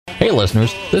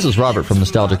listeners. This is Robert from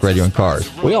Nostalgic Radio and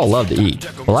Cars. We all love to eat.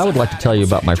 Well, I would like to tell you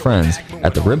about my friends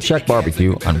at the Rib Shack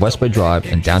Barbecue on West Bay Drive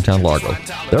in downtown Largo.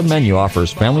 Their menu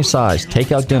offers family-sized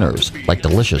takeout dinners like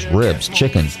delicious ribs,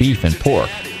 chicken, beef, and pork,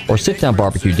 or sit-down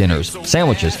barbecue dinners,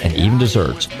 sandwiches, and even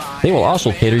desserts. They will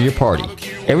also cater your party.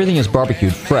 Everything is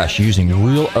barbecued fresh using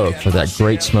real oak for that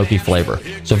great smoky flavor.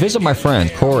 So visit my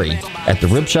friend Corey at the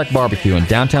Rib Shack Barbecue in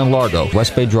downtown Largo,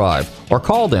 West Bay Drive, or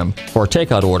call them for a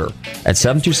takeout order at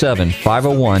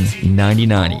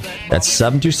 727-501-9090. That's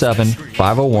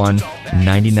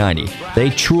 727-501-9090. They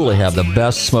truly have the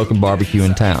best smoking barbecue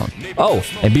in town. Oh,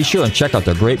 and be sure and check out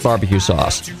their great barbecue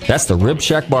sauce. That's the Rib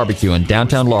Shack Barbecue in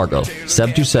downtown Largo,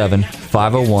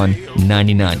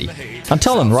 727-501-9090. I'm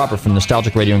telling Robert from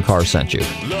Nostalgic Radio and Cars sent you.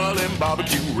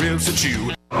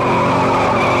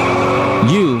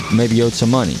 You may be owed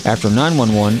some money. After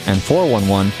 911 and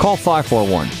 411, call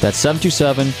 541. That's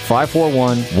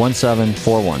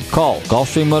 727-541-1741. Call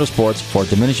Gulfstream Motorsports for a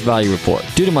diminished value report.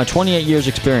 Due to my 28 years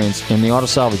experience in the auto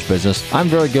salvage business, I'm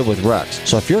very good with wrecks.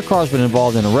 So if your car's been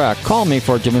involved in a wreck, call me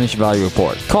for a diminished value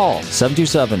report. Call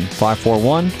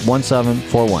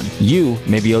 727-541-1741. You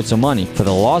may be owed some money for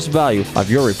the lost value of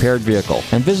your repaired vehicle.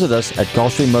 And visit us at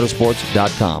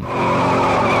GulfstreamMotorsports.com.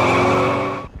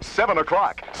 7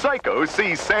 o'clock, Psycho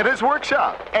sees Santa's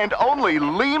workshop, and only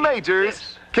Lee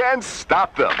Majors can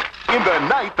stop them. In the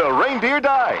night the reindeer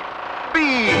died. Be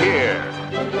here.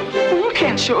 Well, you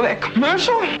can't show that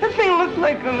commercial. That thing looked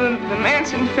like the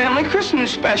Manson family Christmas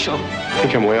special.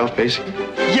 Think I'm way off base?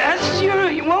 Yes, you're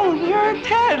a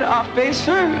tad off base,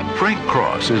 sir. Frank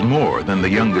Cross is more than the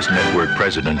youngest network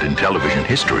president in television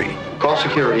history. Call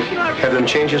security, have them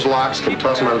change his locks, and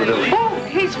toss him out of the building. Oh,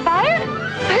 he's fired?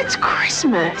 It's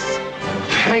Christmas.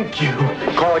 Thank you.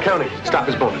 Call accounting. Stop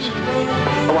his bonus.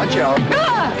 Oh, watch out.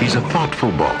 Ah! He's a thoughtful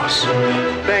boss.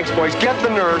 Thanks, boys. Get the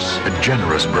nurse. A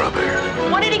generous brother.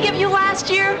 What did he give you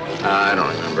last year? I don't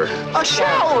remember. A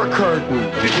shower curtain.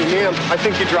 Ma'am, I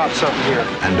think you dropped something here.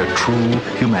 And a true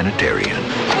humanitarian.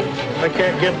 I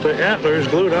can't get the antlers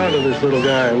glued onto this little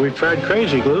guy. We've tried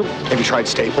crazy glue. Have you tried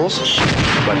Staples?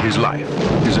 But his life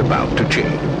is about to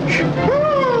change.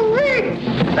 Woo-wee!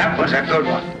 That was a good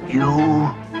one. You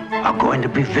are going to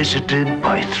be visited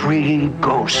by 3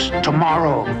 ghosts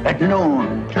tomorrow at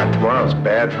noon. God, tomorrow's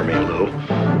bad for me, Lou.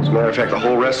 As a matter of fact, the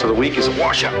whole rest of the week is a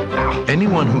washout. Ow.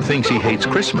 Anyone who thinks he hates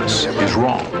Christmas is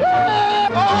wrong. Go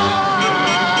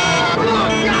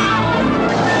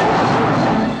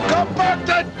back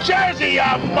to Jersey,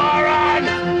 you moron!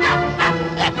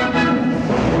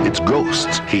 It's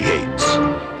ghosts he hates.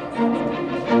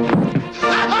 I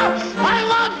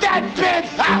love that bit!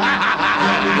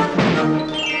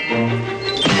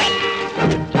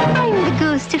 I'm the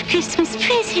ghost of Christmas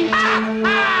present.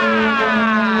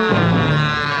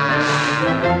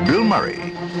 Bill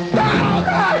Murray.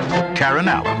 Karen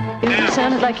Allen. It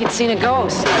sounded like you'd seen a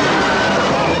ghost.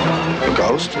 A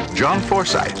ghost? John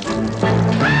Forsythe.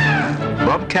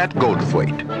 Bobcat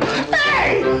Goldthwait.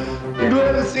 Hey! You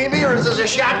glad to see me, or is this a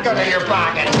shotgun in your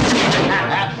pocket?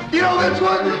 You know this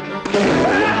one?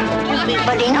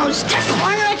 Everybody knows this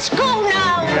one. Let's go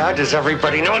now. How does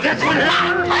everybody know this one?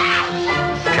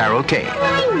 Carol Kane.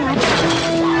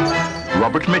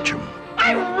 Robert Mitchum.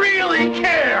 I really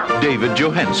care! David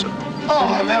Johansen.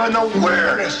 Oh, I'm having the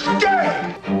weirdest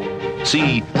day!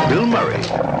 See Bill Murray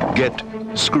get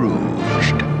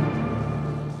Scrooged.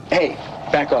 Hey,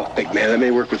 back off, big man. That may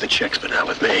work with the chicks, but not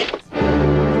with me.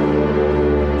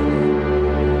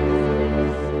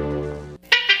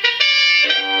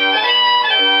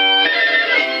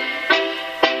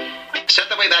 Set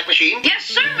the Wayback Machine. Yes,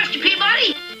 sir, Mr.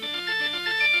 Peabody.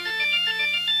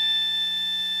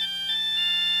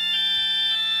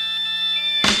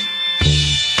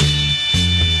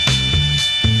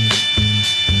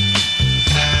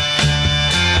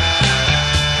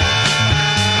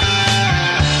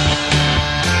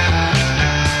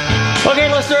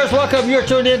 Okay, listeners, welcome. You're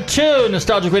tuned in to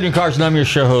Nostalgic Radio and Cars, and I'm your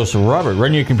show host, Robert.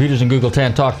 Run your computers and Google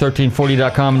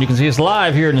TanTalk1340.com, and you can see us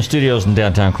live here in the studios in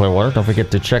downtown Clearwater. Don't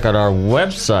forget to check out our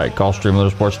website,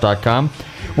 GulfstreamMotorsports.com,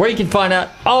 where you can find out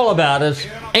all about us.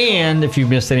 And if you've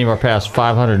missed any of our past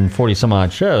 540 some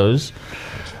odd shows,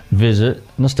 visit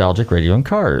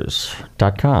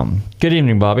nostalgicradioandcars.com. Good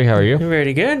evening, Bobby. How are you?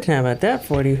 Very good. How about that?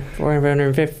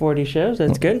 440 shows.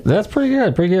 That's good. That's pretty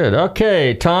good. Pretty good.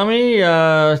 Okay, Tommy,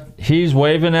 he's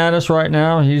waving at us right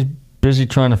now. He's busy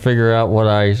trying to figure out what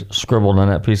I scribbled on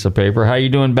that piece of paper. How you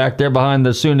doing back there behind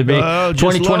the soon-to-be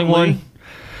 2021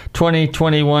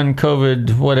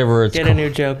 COVID, whatever it's Get called. a new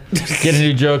joke. Get a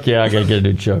new joke? Yeah, I got to get a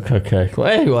new joke. Okay. Well,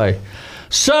 anyway,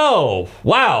 So,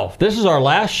 wow, this is our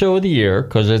last show of the year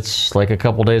because it's like a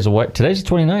couple days away. Today's the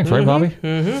 29th, right, Bobby?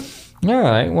 Mm-hmm. All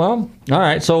right, well, all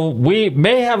right. So we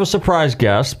may have a surprise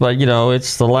guest, but,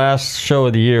 it's the last show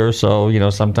of the year, so,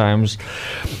 sometimes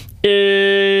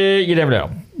you never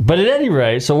know. But at any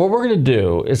rate, so what we're going to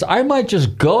do is I might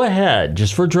just go ahead,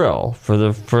 just for drill,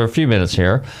 for a few minutes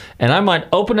here, and I might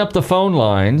open up the phone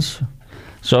lines.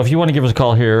 So if you want to give us a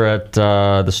call here at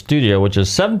the studio, which is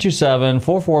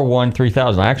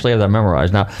 727-441-3000. I actually have that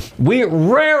memorized. Now, we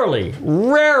rarely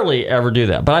ever do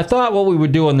that. But I thought what we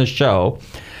would do on this show,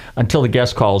 until the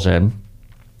guest calls in,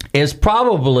 is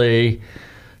probably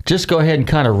just go ahead and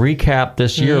kind of recap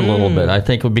this year a little bit. I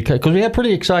think would be because we had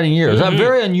pretty exciting years. A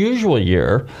very unusual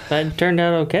year. But it turned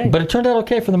out okay. But it turned out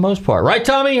okay for the most part. Right,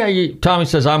 Tommy? Tommy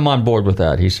says, I'm on board with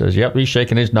that. He says, yep,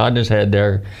 he's nodding his head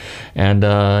there. And,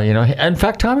 in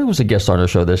fact, Tommy was a guest on our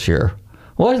show this year.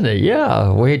 Wasn't it?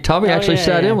 Yeah. Tommy actually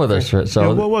sat in with us.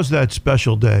 So what was that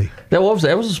special day? That was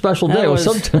a special day.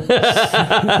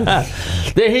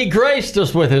 He graced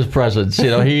us with his presence.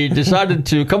 He decided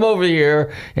to come over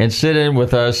here and sit in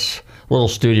with us little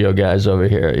studio guys over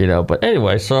here. But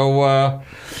anyway,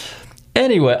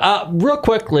 real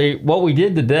quickly, what we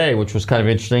did today, which was kind of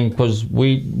interesting, because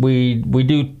we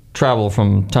do travel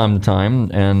from time to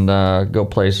time and go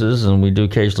places, and we do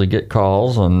occasionally get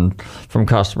calls from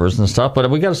customers and stuff. But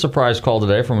we got a surprise call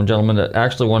today from a gentleman that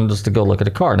actually wanted us to go look at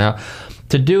a car. Now,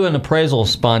 to do an appraisal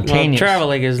spontaneous... Well,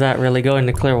 traveling is not really going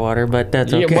to Clearwater, but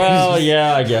that's okay.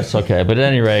 I guess okay. But at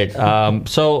any rate,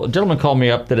 so a gentleman called me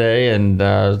up today, and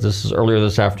this is earlier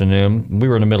this afternoon. We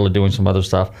were in the middle of doing some other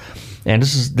stuff. And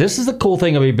this is the cool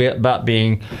thing about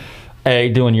being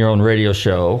doing your own radio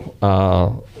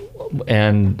show.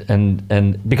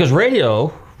 And because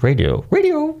radio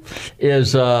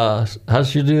is how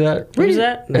does you do that? What is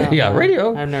that? No,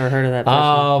 radio. I've never heard of that.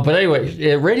 But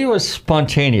anyway, radio is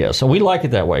spontaneous, and we like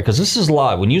it that way because this is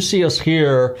live. When you see us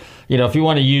here, if you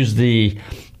want to use the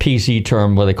PC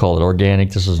term, what they call it,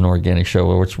 organic. This is an organic show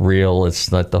where it's real. It's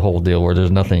not the whole deal where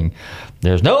there's nothing.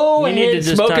 There's no you need to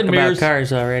just talk about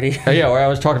cars already. Yeah, I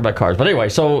was talking about cars, but anyway,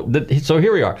 so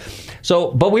here we are.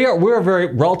 But we're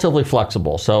very relatively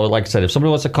flexible. So, like I said, if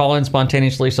somebody wants to call in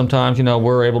spontaneously, sometimes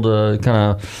we're able to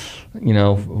kind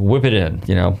of whip it in.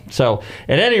 So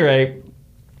at any rate.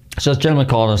 So this gentleman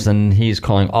called us, and he's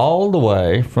calling all the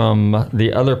way from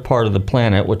the other part of the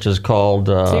planet, which is called...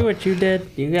 See what you did?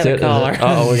 You got a caller.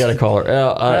 We got a caller.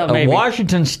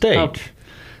 Washington State. Oh.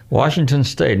 Washington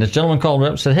State. And this gentleman called me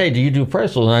up and said, hey, do you do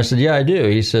appraisals? And I said, yeah, I do.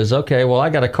 He says, okay, well, I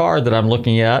got a car that I'm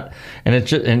looking at, and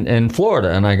it's in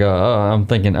Florida. And I go, I'm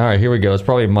thinking, all right, here we go. It's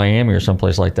probably Miami or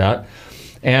someplace like that.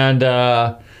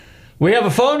 And... we have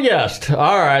a phone guest.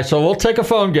 All right, so we'll take a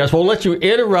phone guest. We'll let you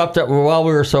interrupt that while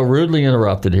we were so rudely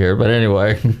interrupted here. But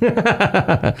anyway,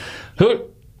 who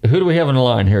do we have on the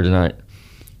line here tonight?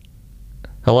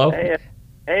 Hello? Hey,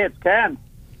 it's Ken.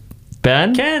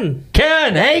 Ben? Ken.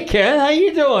 Hey, Ken. How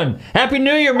you doing? Happy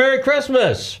New Year. Merry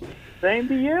Christmas. Same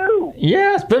to you.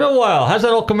 Yeah, it's been a while. How's that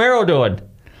old Camaro doing?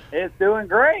 It's doing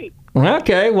great.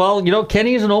 Okay, well,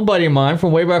 Kenny is an old buddy of mine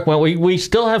from way back when. We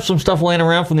still have some stuff laying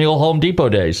around from the old Home Depot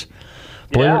days.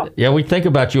 Yeah, we think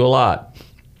about you a lot.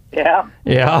 Yeah.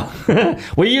 Yeah.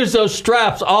 We use those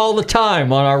straps all the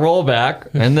time on our rollback,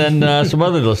 and then some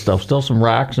other little stuff, still some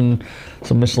racks and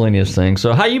some miscellaneous things.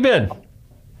 So how you been?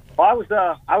 Well,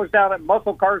 I was down at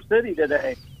Muscle Car City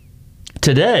today.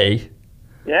 Today?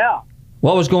 Yeah.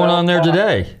 What was going on there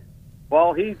today?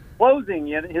 Well, he's closing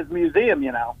his museum,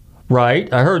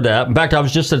 Right, I heard that. In fact, I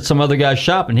was just at some other guy's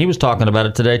shop, and he was talking about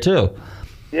it today, too.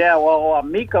 Yeah, well,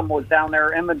 Mecum was down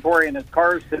there inventorying his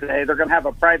cars today. They're going to have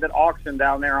a private auction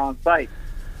down there on site.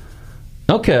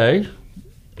 Okay.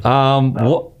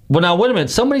 Well, now, wait a minute.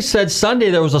 Somebody said Sunday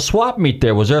there was a swap meet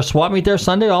there. Was there a swap meet there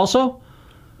Sunday also?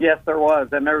 Yes, there was.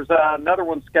 And there's another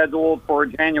one scheduled for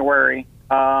January.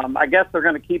 I guess they're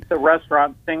going to keep the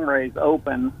restaurant Stingrays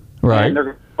open. Right. And they're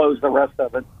going to close the rest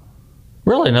of it.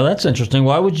 Really? Now, that's interesting.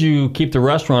 Why would you keep the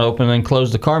restaurant open and then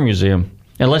close the car museum?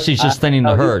 Unless he's just thinning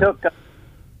the herd.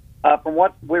 From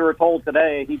what we were told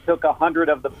today, he took 100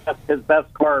 of his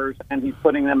best cars, and he's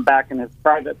putting them back in his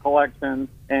private collection,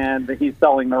 and he's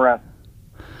selling the rest.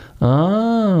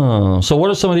 Oh. So what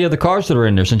are some of the other cars that are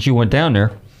in there since you went down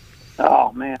there?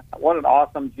 Oh, man. What an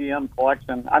awesome GM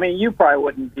collection. I mean, you probably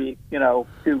wouldn't be,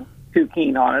 too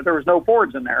keen on it. There was no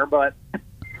Fords in there, but...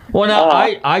 Well, now,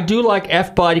 I do like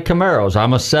F-body Camaros.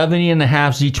 I'm a 70.5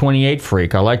 Z28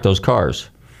 freak. I like those cars.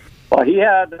 Well, he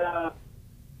had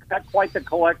got quite the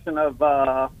collection of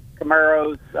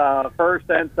Camaros, first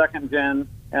and second gen,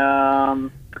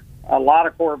 a lot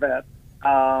of Corvettes,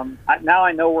 Now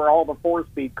I know where all the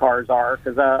 4-speed cars are,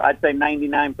 because I'd say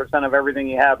 99% of everything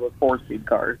he had was 4-speed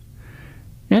cars.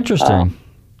 Interesting.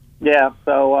 Yeah,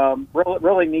 so really,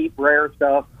 really neat, rare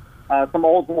stuff. Some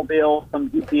Oldsmobiles, some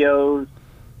GPOs.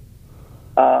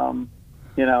 A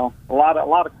lot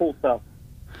of cool stuff.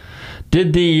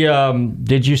 Did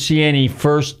you see any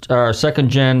first or second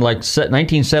gen, like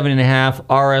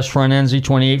 1970.5 RS front end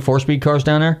Z28 4-speed cars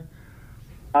down there?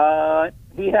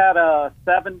 He had a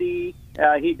 70.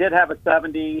 He did have a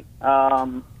 70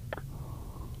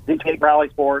 Z28 Rally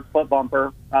Sport split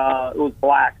bumper. It was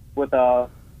black with a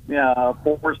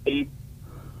 4-speed.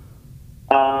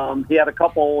 He had a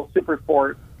couple Super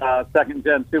Sport, second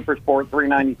gen Super Sport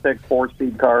 396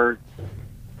 4-speed cars.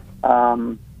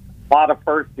 A lot of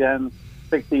first gen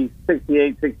 60,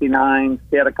 68, 69.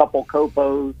 He had a couple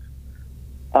Copos.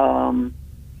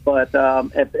 But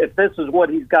if this is what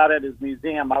he's got at his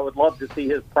museum, I would love to see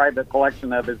his private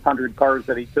collection of his 100 cars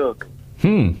that he took.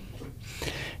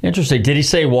 Interesting. Did he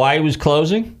say why he was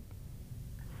closing?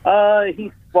 I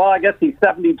guess he's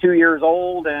 72 years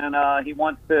old, and he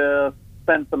wants to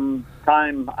spend some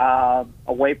time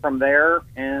away from there,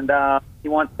 and he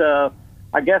wants to,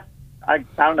 I guess, I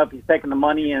don't know if he's taking the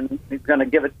money and he's going to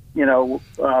give it,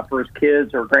 for his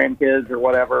kids or grandkids or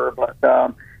whatever, but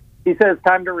he says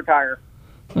time to retire.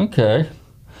 Okay.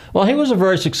 Well, he was a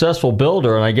very successful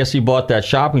builder, and I guess he bought that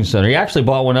shopping center. He actually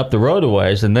bought one up the road a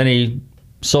ways, and then he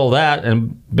sold that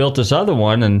and built this other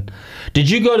one. And did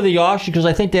you go to the auction? Because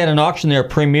I think they had an auction there,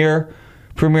 Premier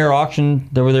auction.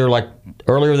 They were there like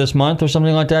earlier this month or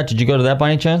something like that. Did you go to that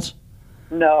by any chance?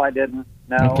 No, I didn't.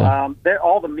 No. Okay.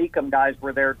 All the Mecum guys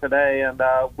were there today, and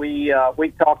we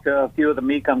talked to a few of the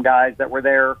Mecum guys that were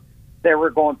there. They were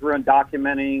going through and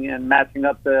documenting and matching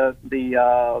up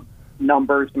the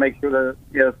numbers to make sure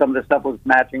that some of the stuff was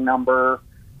matching number,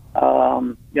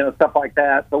 stuff like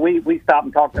that. So we stopped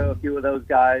and talked to a few of those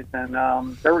guys, and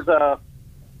there was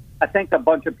I think a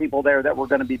bunch of people there that were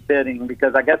going to be bidding,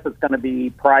 because I guess it's going to be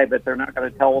private. They're not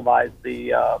going to televise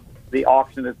the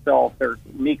auction itself.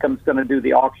 Mecum's going to do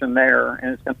the auction there,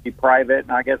 and it's going to be private.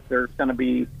 And I guess there's going to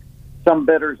be some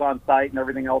bidders on site, and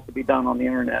everything else will be done on the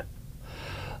internet.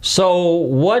 So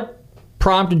what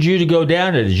prompted you to go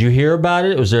down there? Did you hear about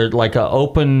it? Was there like an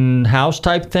open house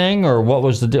type thing, or what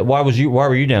was why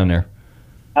were you down there?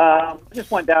 I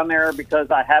just went down there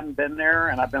because I hadn't been there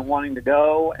and I've been wanting to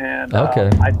go, and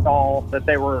I saw that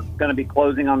they were going to be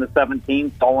closing on the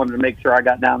 17th, so I wanted to make sure I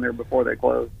got down there before they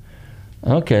closed.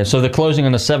 Okay, so they're closing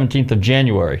on the 17th of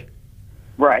January.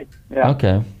 Right. Yeah.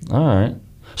 Okay. All right.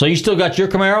 So you still got your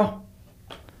Camaro?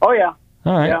 Oh yeah.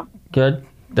 All right. Yeah. Good.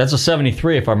 That's a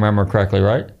 73 if I remember correctly,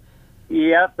 right?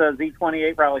 Yeah, it's a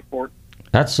Z28 Rally Sport.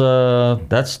 That's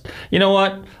you know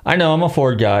what? I know I'm a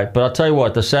Ford guy, but I'll tell you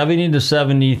what, the 70 to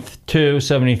 72,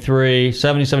 73,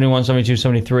 70, 71, 72,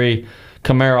 73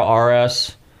 Camaro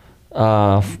RS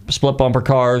split bumper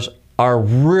cars are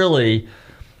really,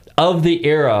 of the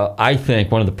era, I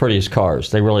think, one of the prettiest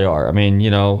cars. They really are. I mean,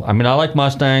 I like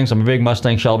Mustangs. I'm a big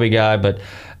Mustang Shelby guy, but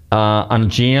on the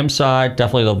GM side,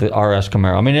 definitely the RS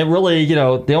Camaro. I mean, it really,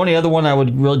 the only other one I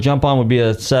would really jump on would be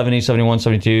a 70, 71,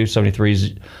 72,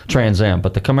 73 Trans Am.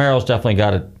 But the Camaro's definitely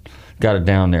got it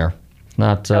down there.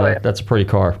 That's a pretty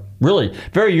car. Really,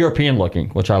 very European looking,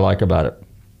 which I like about it.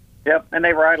 Yep, and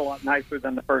they ride a lot nicer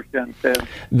than the first gen too.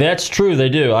 That's true, they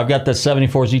do. I've got the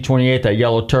 74 Z28, that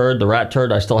yellow turd, the rat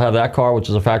turd. I still have that car, which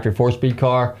is a factory 4-speed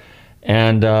car,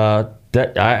 and I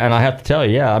have to tell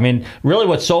you, yeah. I mean, really,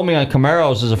 what sold me on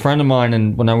Camaros is a friend of mine,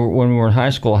 and when we were in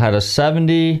high school, had a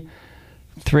 70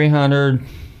 300.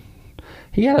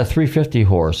 He had a 350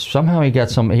 horse. Somehow he had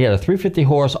a 350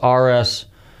 horse RS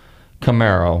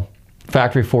Camaro,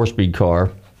 factory 4-speed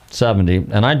car, 70,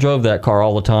 and I drove that car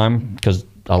all the time because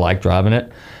I like driving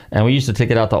it. And we used to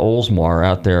take it out to Oldsmar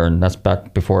out there, and that's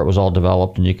back before it was all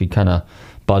developed, and you could kind of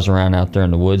buzz around out there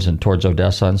in the woods and towards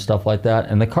Odessa and stuff like that.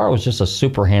 And the car was just a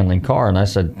super handling car, and I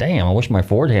said, damn, I wish my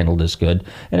Ford handled this good.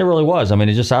 And it really was. I mean,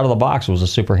 it just out of the box was a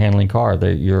super handling car.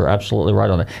 You're absolutely right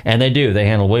on it. And they do. They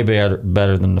handle way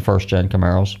better than the first-gen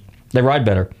Camaros. They ride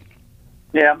better.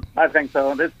 Yeah, I think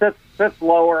so. It's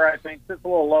lower, I think. It's a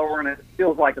little lower, and it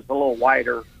feels like it's a little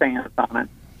wider stance on it.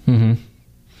 Mm-hmm.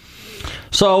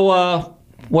 So,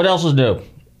 what else is new?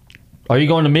 Are you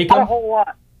going to Mecum? Not a whole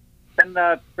lot. Been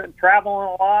traveling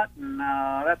a lot, and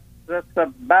that's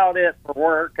about it for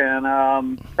work. And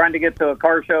trying to get to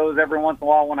car shows every once in a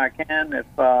while when I can, if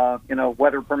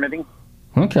weather permitting.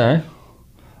 Okay.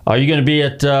 Are you going to be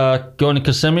at going to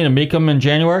Kissimmee and Mecum in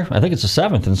January? I think it's the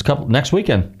 7th, and it's next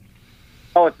weekend.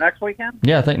 Oh, it's next weekend?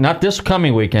 Yeah, I think not this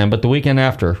coming weekend, but the weekend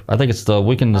after. I think it's the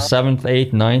weekend the 7th,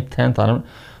 8th, 9th, 10th.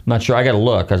 not sure. I got to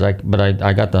look, but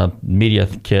I got the media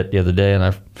kit the other day,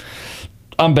 and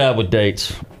I'm bad with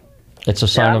dates. It's a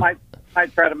sign of... I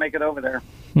might try to make it over there.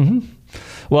 Mm-hmm.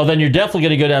 Well, then you're definitely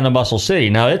going to go down to Muscle City.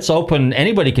 Now, it's open.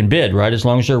 Anybody can bid, right, as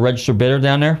long as you're a registered bidder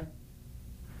down there?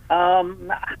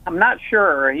 I'm not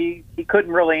sure. He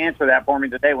couldn't really answer that for me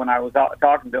today when I was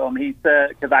talking to him. He said,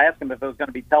 because I asked him if it was going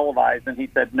to be televised, and he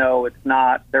said, no, it's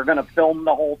not. They're going to film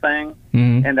the whole thing,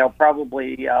 and they'll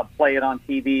probably play it on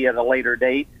TV at a later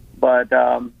date. But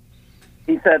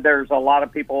he said there's a lot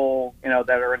of people, that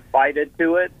are invited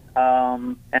to it.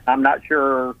 And I'm not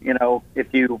sure,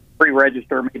 if you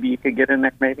pre-register, maybe you could get in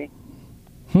there, maybe.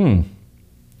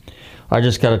 I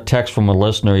just got a text from a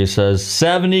listener. He says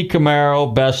 70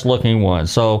 Camaro, best looking one.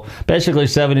 So basically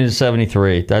 70 to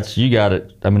 73. You got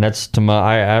it. I mean, that's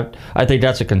I think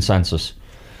that's a consensus.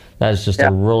 That is just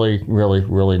a really, really,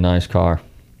 really nice car.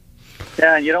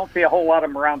 Yeah, and you don't see a whole lot of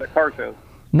them around at car shows.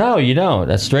 No, you don't.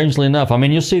 That's strangely enough. I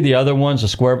mean, you'll see the other ones,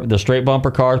 the straight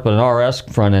bumper cars, but an RS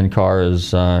front end car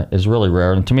is really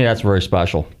rare, and to me, that's very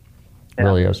special. It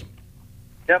really is.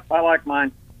 Yep, I like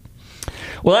mine.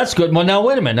 Well, that's good. Well, now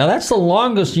wait a minute. Now that's the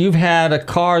longest you've had a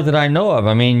car that I know of.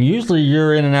 I mean, usually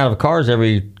you're in and out of cars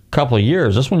every couple of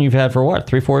years. This one you've had for what?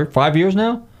 3, 4, 5 years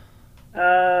now?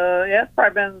 Yeah, it's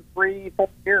probably been 3, 4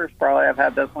 years. Probably I've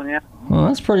had this one. Yeah. Well,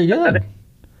 that's pretty good.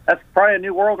 That's probably a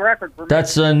new world record for me.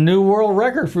 That's a new world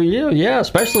record for you, yeah,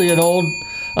 especially an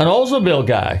Oldsmobile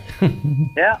guy.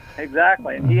 Yeah,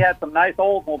 exactly. And he had some nice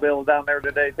Oldsmobiles down there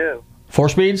today, too.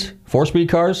 4-speed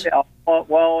cars? Yeah,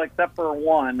 well, except for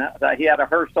one. He had a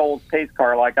Hurst Olds pace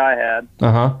car like I had.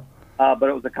 Uh-huh. But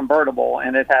it was a convertible,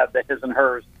 and it had the his and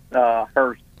hers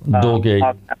Hurst. Dual gate.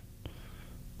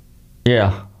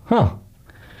 Yeah. Huh.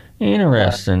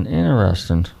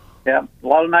 Interesting. Yeah, a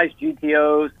lot of nice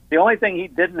GTOs. The only thing he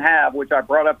didn't have, which I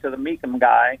brought up to the Meekum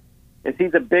guy, is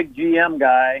he's a big GM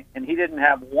guy, and he didn't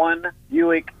have one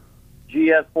Buick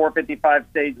GS 455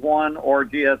 Stage 1 or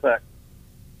GSX.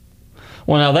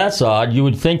 Well, now that's odd. You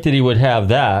would think that he would have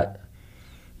that.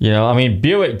 I mean,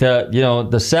 Buick,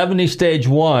 the 70 Stage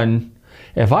 1,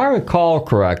 if I recall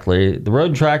correctly, the Road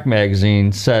and Track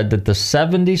magazine said that the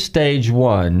 70 Stage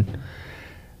 1,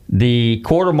 the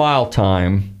quarter mile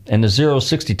time and the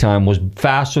 0-60 time was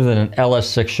faster than an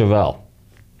LS6 Chevelle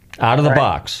out of the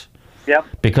box. Yep.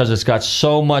 Because it's got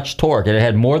so much torque. It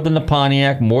had more than the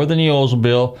Pontiac, more than the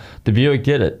Oldsmobile. The Buick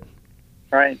did it.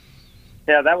 Right.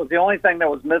 Yeah, that was the only thing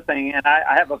that was missing, and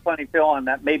I have a funny feeling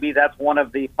that maybe that's one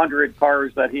of the 100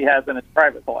 cars that he has in his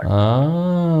private collection.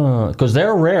 Oh, because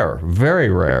they're rare, very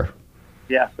rare.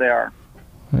 Yes, they are.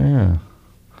 Yeah.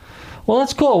 Well,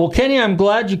 that's cool. Well, Kenny, I'm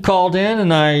glad you called in,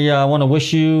 and I want to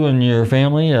wish you and your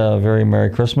family a very Merry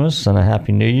Christmas and a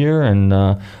Happy New Year. And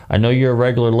I know you're a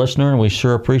regular listener, and we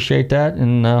sure appreciate that,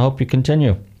 and I hope you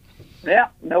continue. Yeah,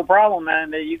 no problem,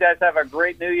 man. You guys have a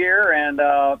great New Year, and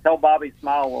tell Bobby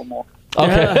smile a little more.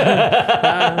 Okay.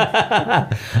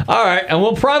 All right, and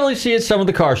we'll probably see at some of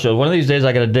the car shows. One of these days,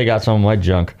 I got to dig out some of my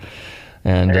junk,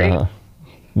 and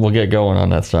we'll get going on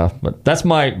that stuff. But that's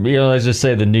my, let's just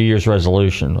say the New Year's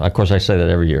resolution. Of course, I say that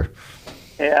every year.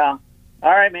 Yeah.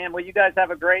 All right, man. Well, you guys have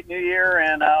a great New Year,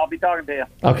 and I'll be talking to you.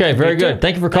 Okay, very good.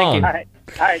 Thank you for calling. All right,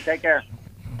 take care.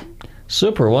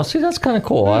 Super. Well, see, that's kind of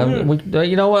cool.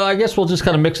 You know what? I guess we'll just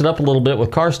kind of mix it up a little bit with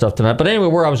car stuff tonight. But anyway,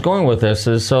 where I was going with this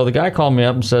is, so the guy called me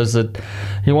up and says that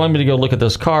he wanted me to go look at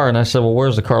this car, and I said, well,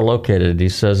 where's the car located? He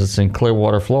says it's in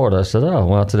Clearwater, Florida. I said, oh,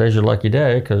 well, today's your lucky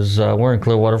day because we're in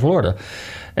Clearwater, Florida.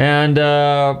 And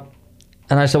I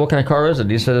said, what kind of car is it?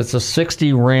 He said, it's a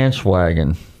 60 ranch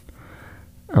wagon.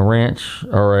 A ranch,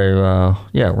 or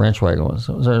ranch wagon. It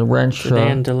was a ranch.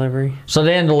 Sedan delivery.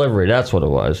 Sedan delivery, that's what it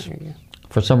was.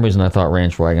 For some reason, I thought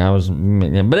ranch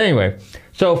wagon. But anyway,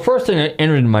 so first thing that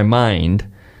entered in my mind,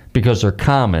 because they're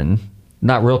common,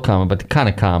 not real common, but kind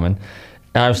of common,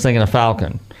 I was thinking a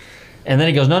Falcon. And then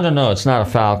he goes, no, it's not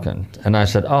a Falcon. And I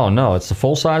said, oh, no, it's a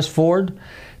full-size Ford.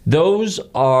 Those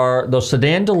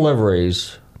sedan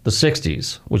deliveries, the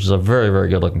 60s, which is a very, very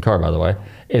good-looking car, by the way,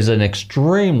 is an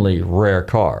extremely rare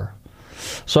car.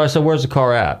 So I said, where's the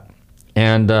car at?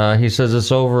 And he says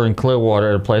it's over in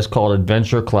Clearwater at a place called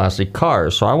Adventure Classic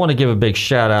Cars. So I want to give a big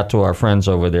shout-out to our friends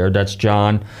over there. That's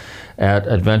John at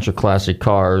Adventure Classic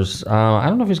Cars. I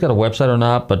don't know if he's got a website or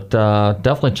not, but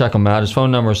definitely check him out. His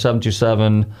phone number is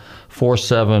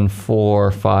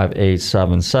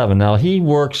 727-474-5877. Now, he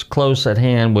works close at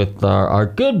hand with our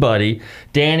good buddy,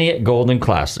 Danny at Golden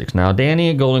Classics. Now, Danny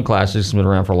at Golden Classics has been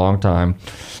around for a long time.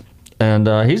 And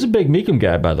he's a big Meekum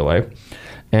guy, by the way.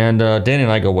 And Danny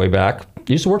and I go way back.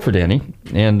 used to work for Danny,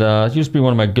 and he used to be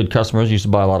one of my good customers. He used to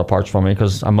buy a lot of parts from me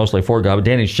because I'm mostly a Ford guy. But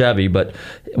Danny's Chevy, but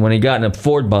when he got in a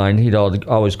Ford bind, he'd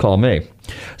always call me.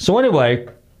 So anyway,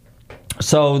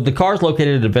 so the car's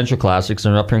located at Adventure Classics,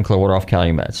 and they're up here in Clearwater off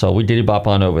Calumet. So we did bop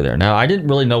on over there. Now, I didn't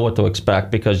really know what to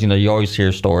expect because, you always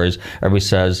hear stories. Everybody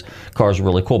says cars are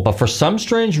really cool. But for some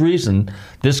strange reason,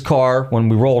 this car, when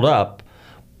we rolled up,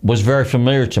 was very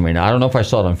familiar to me. Now, I don't know if I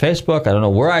saw it on Facebook. I don't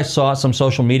know where I saw it, some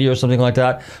social media or something like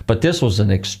that. But this was an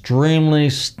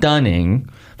extremely stunning,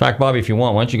 in fact, Bobby, if you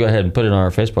want, why don't you go ahead and put it on our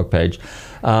Facebook page.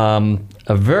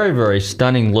 A very, very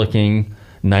stunning looking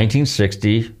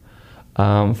 1960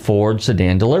 Ford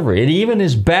sedan delivery. It even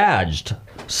is badged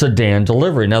sedan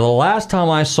delivery. Now, the last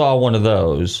time I saw one of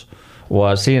those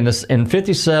was, in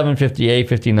 57, 58,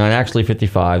 59, actually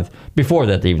 55. Before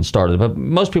that, they even started. But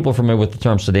most people are familiar with the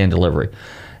term sedan delivery.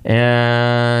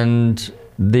 And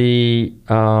the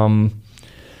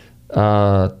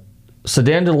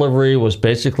sedan delivery was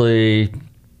basically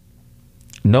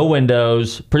no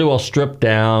windows, pretty well stripped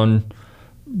down.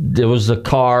 It was a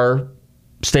car,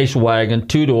 station wagon,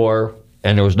 two-door,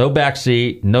 and there was no back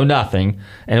seat, no nothing,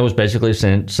 and it was basically a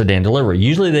sedan delivery.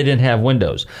 Usually they didn't have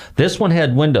windows. This one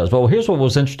had windows. But here's what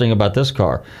was interesting about this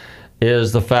car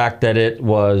is the fact that it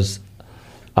was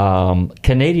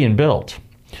Canadian built.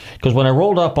 Because when I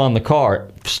rolled up on the car,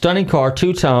 stunning car,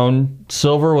 two-tone,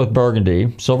 silver with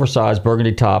burgundy, silver size,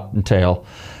 burgundy top and tail,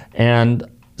 and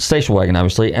station wagon,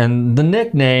 obviously. And the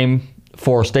nickname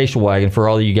for station wagon, for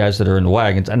all of you guys that are into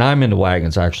wagons, and I'm into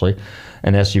wagons, actually,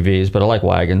 and SUVs, but I like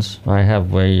wagons.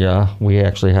 We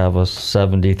actually have a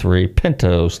 73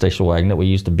 Pinto station wagon that we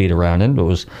used to beat around in. It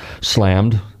was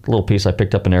slammed, a little piece I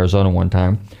picked up in Arizona one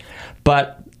time.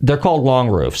 But they're called long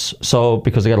roofs,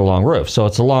 because they got a long roof. So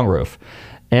it's a long roof.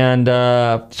 And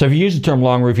so if you use the term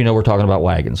long roof, we're talking about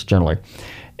wagons generally.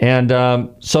 And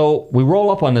so we roll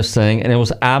up on this thing, and it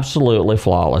was absolutely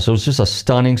flawless. It was just a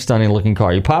stunning, stunning looking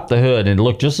car. You pop the hood, and it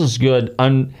looked just as good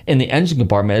in the engine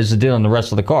compartment as it did on the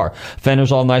rest of the car.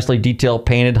 Fenders all nicely detailed,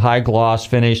 painted, high gloss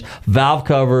finish, valve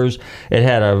covers. It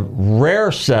had a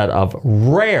rare set of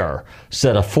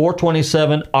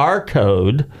 427 R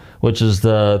code, which is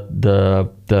the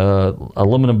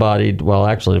aluminum bodied, well,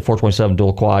 actually the 427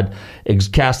 dual quad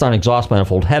cast on exhaust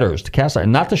manifold headers,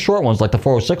 not the short ones like the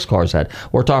 406 cars had.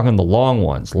 We're talking the long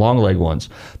ones, long leg ones.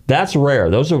 That's rare.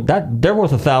 They're worth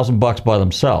 $1,000 by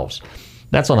themselves.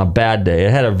 That's on a bad day.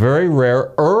 It had a very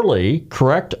rare early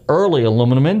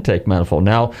aluminum intake manifold.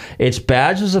 Now it's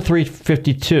badged as a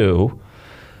 352.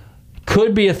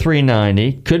 Could be a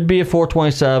 390, could be a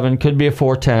 427, could be a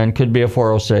 410, could be a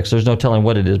 406. There's no telling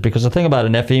what it is, because the thing about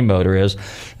an FE motor is,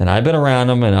 and I've been around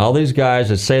them, and all these guys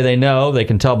that say they know, they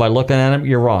can tell by looking at them,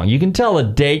 you're wrong. You can tell the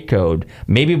date code,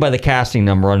 maybe by the casting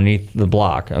number underneath the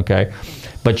block, okay?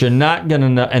 But you're not going to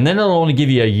know, and then it'll only give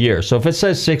you a year. So if it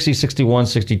says 60, 61,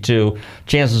 62,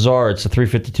 chances are it's a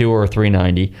 352 or a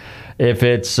 390. If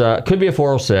it's, could be a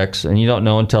 406, and you don't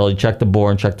know until you check the bore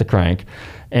and check the crank.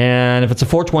 And if it's a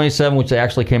 427, which they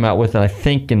actually came out with, I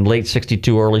think in late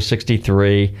 62, early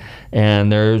 63, and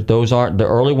those aren't, the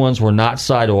early ones were not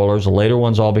side oilers. The later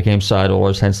ones all became side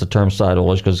oilers, hence the term side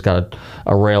oilers, because it's got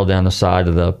a rail down the side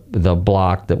of the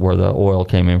block where the oil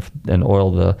came in and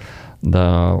oiled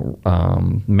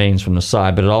the mains from the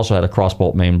side, but it also had a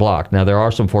cross-bolt main block. Now, there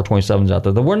are some 427s out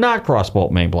there that were not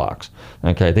cross-bolt main blocks.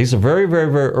 Okay, these are very,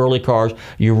 very, very early cars.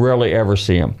 You rarely ever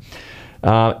see them.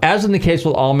 As in the case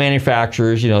with all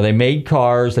manufacturers, they made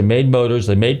cars, they made motors,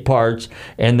 they made parts,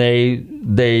 and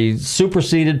they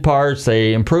superseded parts,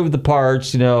 they improved the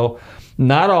parts,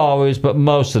 not always, but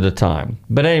most of the time.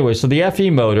 But anyway, so the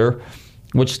FE motor,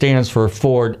 which stands for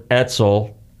Ford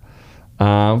Edsel,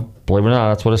 believe it or not,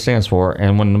 that's what it stands for.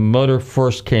 And when the motor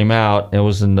first came out, it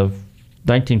was in the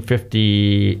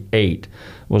 1958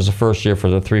 was the first year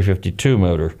for the 352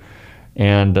 motor.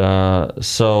 And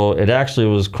so it actually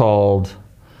was called,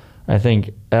 I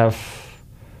think, FEM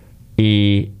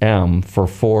for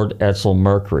Ford Edsel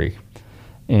Mercury.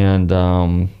 And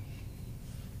I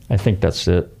think that's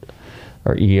it.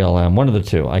 Or ELM, one of the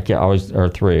two. I can't always, or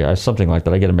three, something like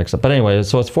that. I get it mixed up. But anyway,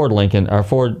 so it's Ford Lincoln, or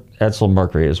Ford Edsel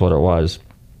Mercury is what it was.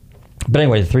 But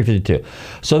anyway, the 352.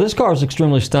 So this car is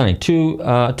extremely stunning.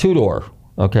 Two-door,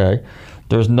 okay?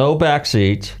 There's no back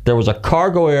seat. There was a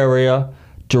cargo area.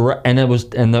 And it was,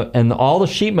 and all the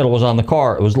sheet metal was on the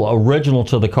car. It was original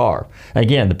to the car.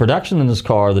 Again, the production in this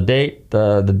car, the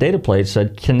data plate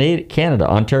said Canada,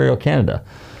 Ontario, Canada.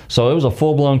 So it was a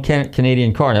full-blown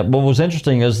Canadian car. Now, what was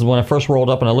interesting is when I first rolled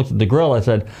up and I looked at the grill, I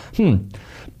said,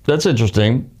 that's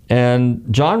interesting. And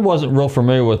John wasn't real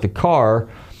familiar with the car,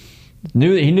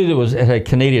 He knew it had a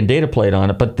Canadian data plate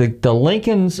on it, but the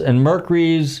Lincolns and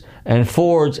Mercurys and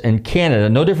Fords in Canada,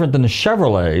 no different than the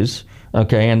Chevrolets,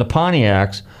 okay, and the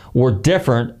Pontiacs, were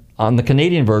different on the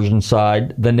Canadian version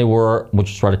side than they were, which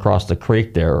is right across the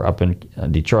creek there up in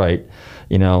Detroit.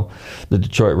 You know, the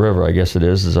Detroit River, I guess it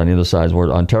is on the other side where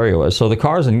Ontario is. So the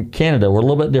cars in Canada were a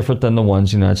little bit different than the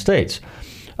ones in the United States.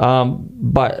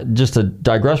 But just to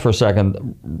digress for a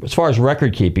second, as far as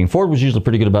record keeping, Ford was usually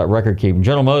pretty good about record keeping.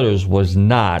 General Motors was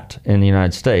not in the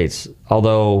United States,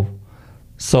 although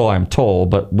so I'm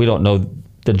told, but we don't know.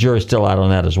 The jury's still out on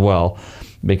that as well,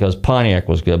 because Pontiac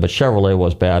was good, but Chevrolet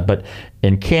was bad. But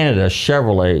in Canada,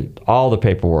 Chevrolet, all the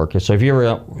paperwork. So if you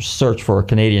ever search for a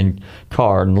Canadian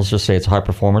car, and let's just say it's high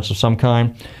performance of some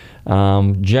kind,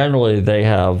 generally they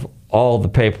have all the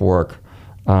paperwork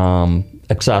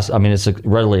it's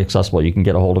readily accessible. You can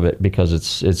get a hold of it because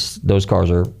it's those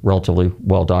cars are relatively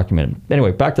well documented.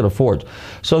 Anyway, back to the Fords.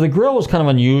 So the grill was kind of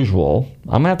unusual.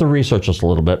 I'm gonna have to research this a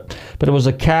little bit, but it was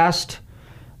a cast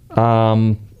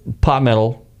pot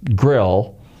metal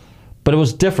grill, but it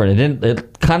was different.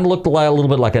 It kind of looked a little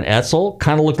bit like an Edsel,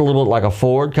 kind of looked a little bit like a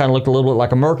Ford, kind of looked a little bit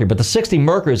like a Mercury. But the 60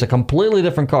 Mercury is a completely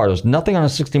different car. There's nothing on a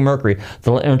 60 Mercury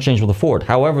that'll interchange with a Ford.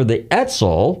 However, the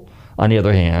Edsel, on the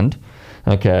other hand,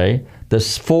 okay,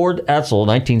 this Ford Edsel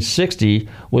 1960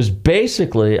 was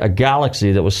basically a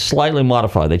Galaxy that was slightly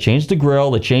modified. They changed the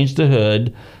grill, they changed the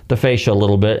hood, the fascia a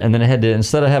little bit, and then it had to,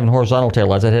 instead of having horizontal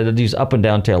taillights, it had these up and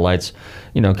down taillights,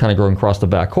 you know, kind of going across the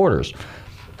back quarters.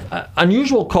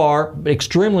 Unusual car,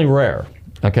 extremely rare,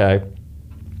 okay?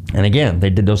 And again, they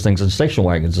did those things in station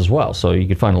wagons as well. So you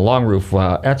could find a long roof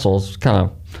Edsel, it's kind of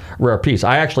a rare piece.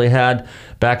 I actually had,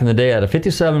 back in the day, I had a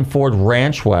 57 Ford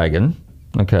Ranch wagon,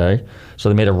 okay? So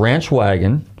they made a ranch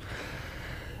wagon,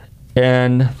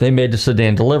 and they made the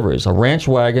sedan deliveries. A ranch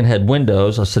wagon had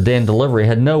windows, a sedan delivery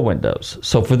had no windows.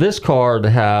 So for this car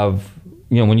to have,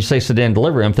 you know, when you say sedan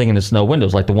delivery, I'm thinking it's no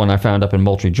windows, like the one I found up in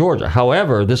Moultrie, Georgia.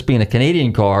 However, this being a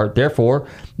Canadian car, therefore,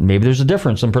 maybe there's a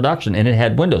difference in production, and it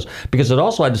had windows, because it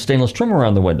also had the stainless trim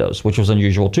around the windows, which was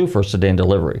unusual too for a sedan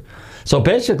delivery. So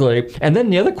basically, and then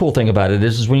the other cool thing about it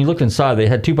is when you look inside, they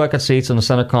had 2 bucket seats in the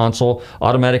center console,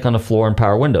 automatic on the floor, and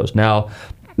power windows. Now,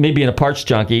 me being a parts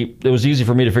junkie, it was easy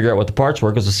for me to figure out what the parts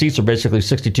were, because the seats are basically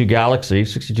 62 Galaxy,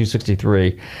 62,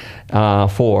 63,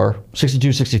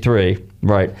 62, 63,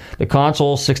 right. The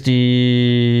console,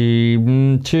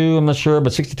 62, I'm not sure,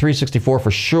 but 63, 64 for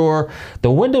sure.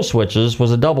 The window switches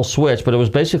was a double switch, but it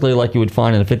was basically like you would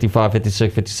find in a 55,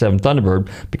 56, 57 Thunderbird,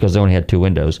 because they only had 2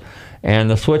 windows. And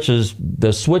the switches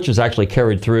actually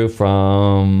carried through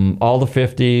from all the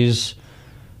 50s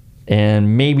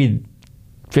and maybe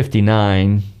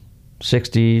 59,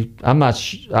 60. I'm not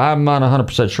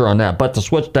 100% sure on that, but the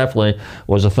switch definitely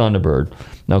was a Thunderbird,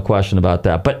 no question about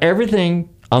that. But everything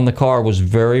on the car was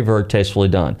very, very tastefully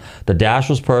done. The dash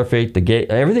was perfect. The gate,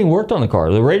 everything worked on the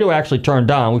car. The radio actually turned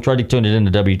on. We tried to tune it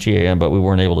into WTAM, but we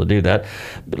weren't able to do that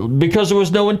because there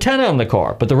was no antenna on the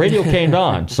car. But the radio came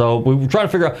on, so we were trying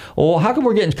to figure out, well, how come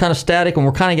we're getting kind of static and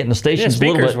we're kind of getting the stations a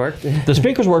little bit. Worked. The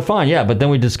speakers worked fine, yeah. But then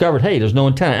we discovered, hey, there's no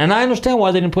antenna, and I understand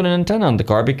why they didn't put an antenna on the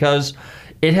car, because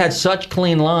it had such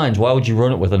clean lines. Why would you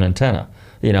ruin it with an antenna?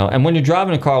 You know, and when you're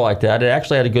driving a car like that, it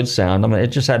actually had a good sound. I mean, it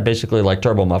just had basically like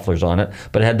turbo mufflers on it,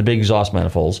 but it had the big exhaust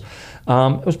manifolds.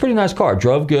 It was a pretty nice car.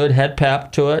 Drove good, had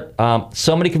pep to it.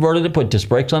 Somebody converted it, put disc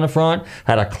brakes on the front,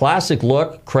 had a classic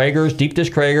look, Kragers, deep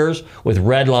dish Kragers with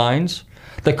red lines.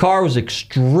 The car was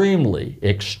extremely,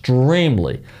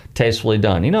 extremely tastefully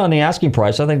done. You know, on the asking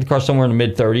price, I think the car's somewhere in the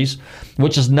mid-30s,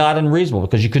 which is not unreasonable,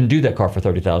 because you couldn't do that car for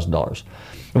 $30,000.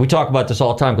 And we talk about this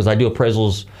all the time, because I do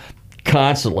appraisals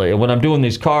constantly. And when I'm doing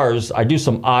these cars, I do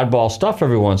some oddball stuff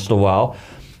every once in a while.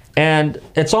 And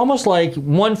it's almost like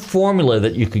one formula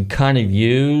that you could kind of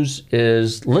use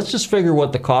is, let's just figure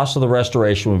what the cost of the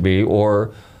restoration would be,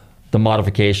 or the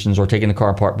modifications, or taking the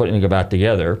car apart, putting it back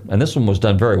together. And this one was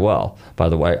done very well, by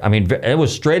the way. I mean, it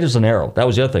was straight as an arrow. That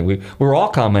was the other thing. We were all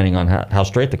commenting on how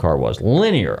straight the car was.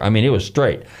 Linear. I mean, it was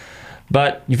straight.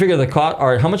 But you figure the cost, all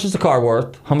right, how much is the car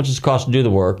worth? How much does it cost to do the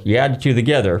work? You add the two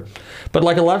together. But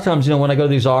like a lot of times, you know, when I go to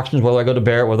these auctions, whether I go to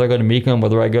Barrett, whether I go to Mecum,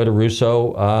 whether I go to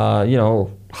Russo, you know,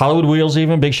 Hollywood Wheels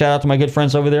even, big shout out to my good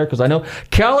friends over there, because I know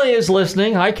Kelly is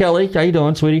listening. Hi, Kelly. How you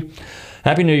doing, sweetie?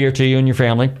 Happy New Year to you and your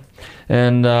family,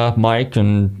 and Mike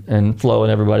and Flo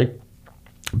and everybody.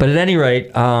 But at any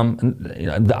rate,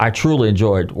 I truly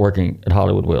enjoyed working at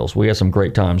Hollywood Wheels. We had some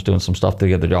great times doing some stuff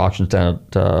together, the auctions down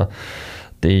at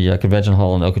the convention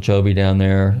hall in Okeechobee down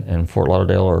there in Fort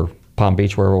Lauderdale, or Palm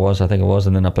Beach, wherever it was, I think it was,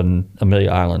 and then up in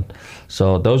Amelia Island.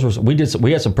 So we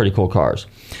had some pretty cool cars.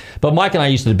 But Mike and I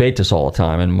used to debate this all the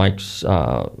time, and Mike's, we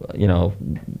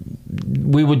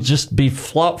would just be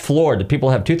floored that people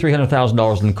have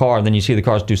 $200,000-$300,000 in the car, and then you see the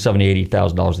cars do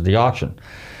 $70,000-$80,000 at the auction.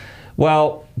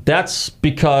 Well, that's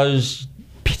because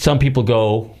some people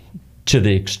go to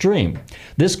the extreme.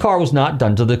 This car was not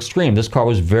done to the extreme. This car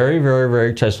was very, very,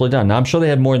 very tastefully done. Now, I'm sure they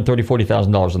had more than $30,000,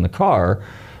 $40,000 in the car,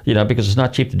 because it's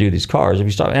not cheap to do these cars. If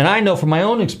you stop, and I know from my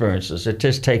own experiences, it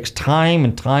just takes time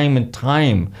and time and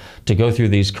time to go through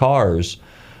these cars,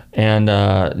 and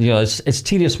it's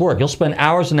tedious work. You'll spend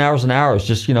hours and hours and hours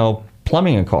just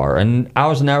plumbing a car, and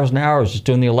hours just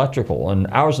doing the electrical, and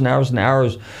hours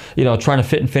trying to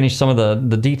fit and finish some of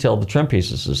the detail, the trim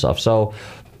pieces and stuff. So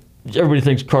everybody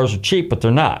thinks cars are cheap, but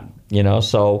they're not.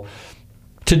 So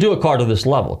to do a car to this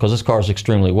level, because this car is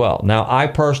extremely well. Now, I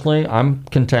personally, I'm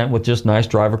content with just nice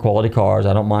driver quality cars.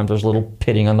 I don't mind if there's a little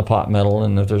pitting on the pot metal,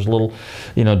 and if there's a little,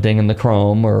 ding in the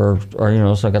chrome, or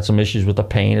so I got some issues with the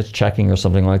paint, it's checking or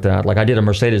something like that. Like I did a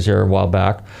Mercedes here a while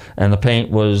back, and the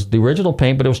paint was the original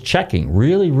paint, but it was checking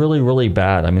really, really, really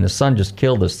bad. I mean, the sun just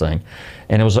killed this thing,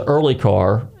 and it was an early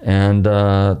car, and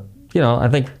I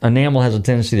think enamel has a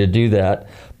tendency to do that,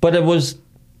 but it was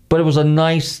a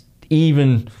nice,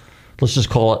 even, let's just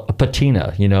call it a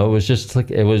patina. It was just like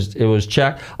it was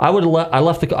checked. I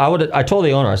told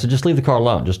the owner, I said, just leave the car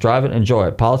alone, just drive it and enjoy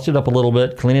it, polish it up a little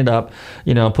bit, clean it up,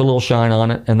 put a little shine on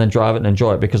it, and then drive it and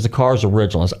enjoy it, because the car is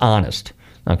original, it's honest.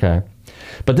 Okay.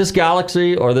 But this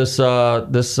Galaxy, or this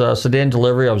sedan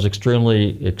delivery, I was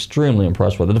extremely, extremely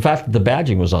impressed with. And the fact that the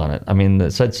badging was on it, I mean,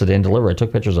 it said sedan delivery. I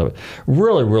took pictures of it.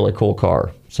 Really, really cool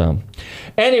car. So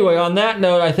anyway, on that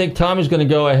note, I think Tommy's going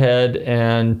to go ahead.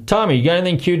 And Tommy, you got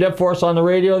anything queued up for us on the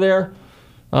radio there?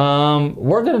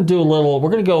 We're going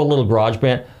to go a little garage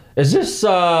band. Is this,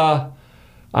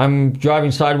 I'm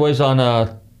driving sideways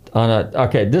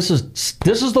okay, this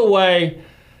is the way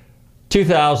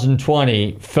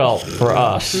 2020 felt for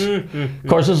us. Of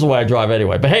course, this is the way I drive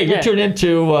anyway. But hey, you're tuned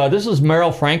into, this is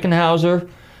Merrill Frankenhauser,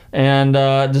 and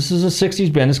this is a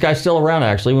 60s band. This guy's still around,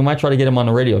 actually. We might try to get him on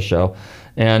the radio show.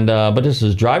 And but this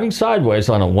is Driving Sideways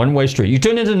on a One-Way Street. You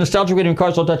tuned into Nostalgic Radio and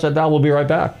Cars. Don't touch that dial. We'll be right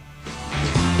back.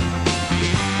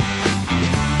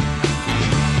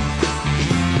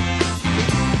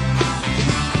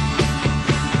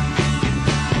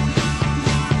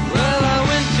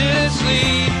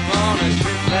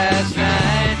 Last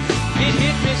night, it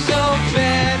hit me so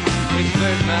bad, it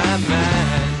hurt my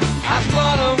mind. I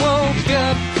thought I woke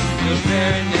up the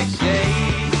very next day,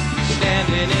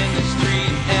 standing in the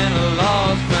street and I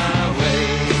lost my way.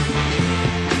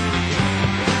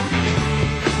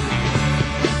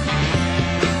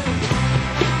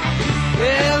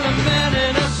 Well, a man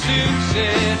in a suit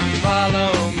said,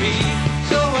 follow me.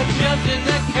 So I jumped in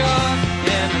the car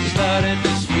and I started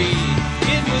to speed.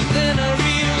 It was then I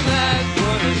realized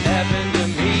what had happened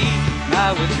to me.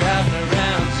 I was driving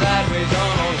around sideways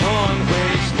on a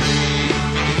one-way street.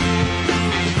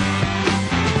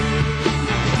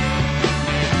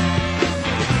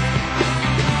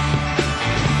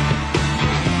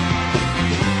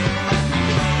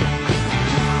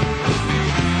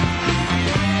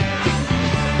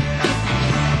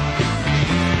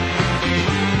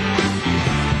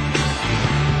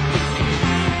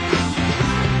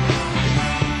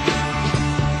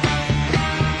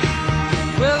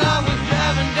 Well, I was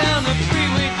driving down the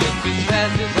freeway just as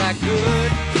fast as I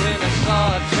could when I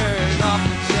saw a turn off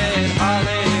that said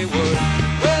Hollywood.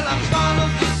 Well, I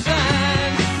followed the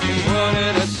sign, and what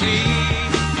did I see?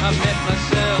 I met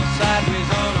myself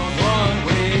sideways on a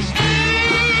one-way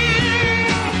street.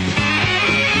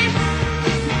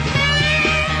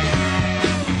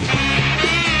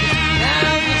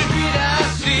 Now the street I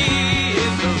see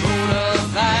is the road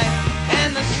of life,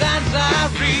 and the signs I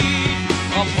read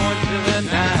all point to the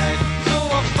night. So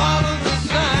I followed the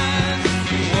sign,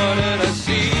 and what did I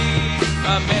see?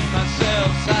 I met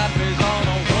myself sideways on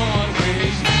a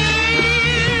one-way street.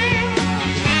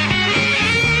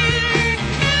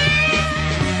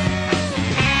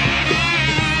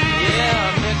 Yeah, I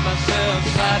met myself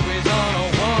sideways on a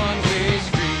one-way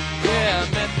street. Yeah, I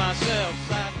met myself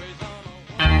sideways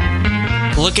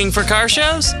on a... Looking for car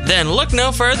shows? Then look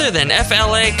no further than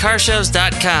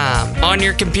FLAcarshows.com. On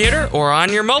your computer or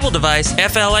on your mobile device,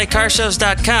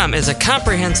 FLAcarshows.com is a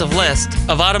comprehensive list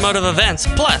of automotive events,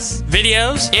 plus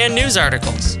videos and news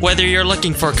articles. Whether you're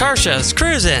looking for car shows,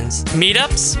 cruise-ins,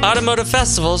 meetups, automotive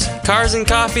festivals, cars and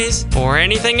coffees, or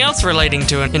anything else relating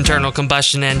to an internal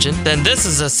combustion engine, then this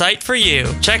is a site for you.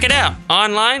 Check it out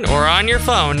online or on your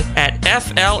phone at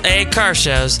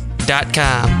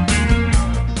FLAcarshows.com.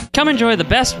 Come enjoy the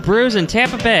best brews in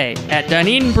Tampa Bay at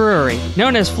Dunedin Brewery.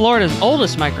 Known as Florida's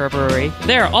oldest microbrewery,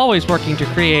 they are always working to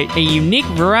create a unique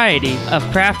variety of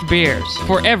craft beers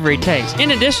for every taste.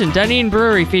 In addition, Dunedin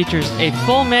Brewery features a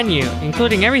full menu,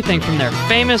 including everything from their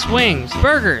famous wings,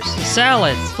 burgers,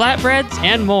 salads, flatbreads,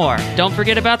 and more. Don't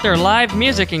forget about their live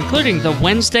music, including the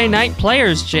Wednesday Night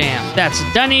Players Jam. That's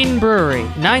Dunedin Brewery,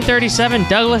 937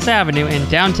 Douglas Avenue in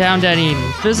downtown Dunedin.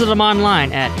 Visit them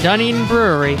online at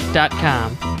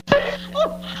DunedinBrewery.com.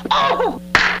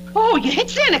 Oh, you hit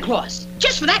Santa Claus.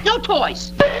 Just for that, no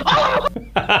toys. Oh!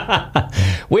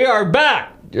 We are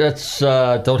back. Let's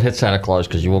don't hit Santa Claus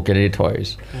because you won't get any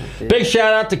toys. Big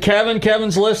shout out to Kevin.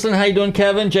 Kevin's listening. How you doing,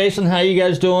 Kevin? Jason, how you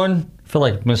guys doing? I feel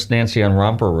like Miss Nancy on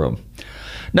Romper Room.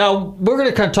 Now, we're going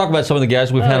to kind of talk about some of the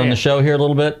guys we've had on the show here a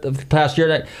little bit the past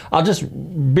year. I'll just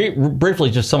briefly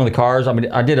just some of the cars. I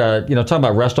mean, I did talking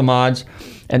about resto mods,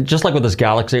 and just like with this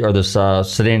Galaxy or this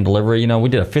sedan delivery, we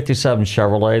did a 57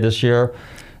 Chevrolet this year,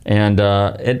 and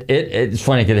it's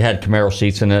funny because it had Camaro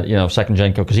seats in it, second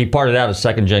gen, because he parted out a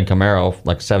second gen Camaro,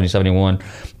 like 70, 71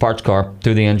 parts car,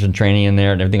 threw the engine training in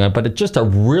there and everything, but it's just a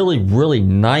really, really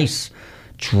nice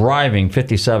driving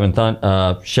 57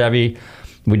 Chevy.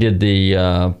 We did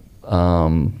the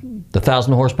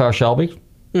 1,000 horsepower Shelby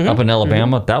up in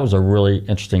Alabama. Mm-hmm. That was a really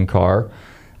interesting car.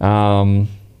 God,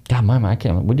 I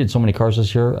can't. We did so many cars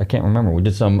this year. I can't remember. We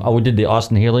did we did the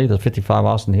Austin Healey, the 55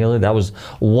 Austin Healey. That was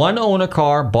one owner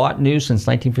car, bought new since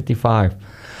 1955.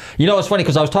 It's funny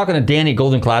because I was talking to Danny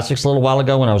Golden Classics a little while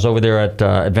ago when I was over there at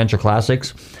Adventure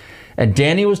Classics. And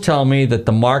Danny was telling me that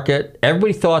the market,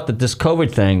 everybody thought that this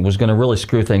COVID thing was going to really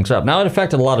screw things up. Now, it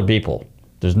affected a lot of people.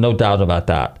 There's no doubt about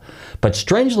that. But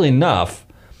strangely enough,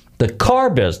 the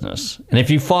car business, and if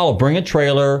you bring a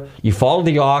trailer, you follow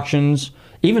the auctions,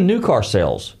 even new car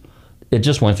sales, it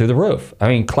just went through the roof. I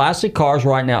mean, classic cars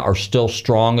right now are still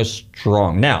strong as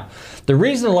strong. Now, the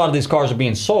reason a lot of these cars are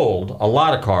being sold, a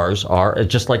lot of cars are,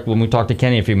 just like when we talked to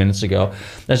Kenny a few minutes ago,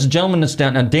 there's a gentleman that's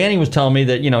down, now Danny was telling me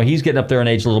that, he's getting up there in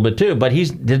age a little bit too, but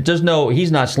he's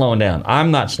not slowing down.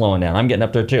 I'm not slowing down. I'm getting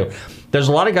up there too. There's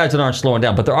a lot of guys that aren't slowing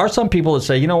down, but there are some people that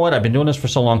say, you know what, I've been doing this for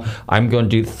so long, I'm going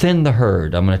to thin the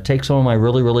herd. I'm going to take some of my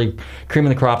really, really cream of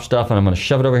the crop stuff, and I'm going to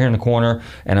shove it over here in the corner,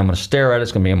 and I'm going to stare at it.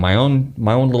 It's going to be in my own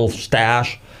little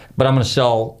stash, but I'm going to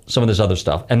sell some of this other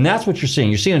stuff. And that's what you're seeing.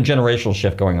 You're seeing a generational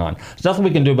shift going on. There's nothing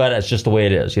we can do about it. It's just the way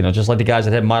it is. Just like the guys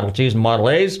that had Model Ts and Model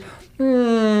As,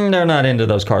 they're not into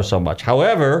those cars so much.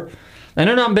 However, and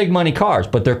they're not big money cars,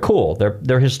 but they're cool.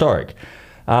 They're historic.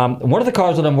 One of the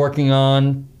cars that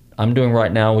I'm doing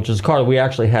right now, which is a car that we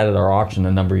actually had at our auction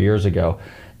a number of years ago,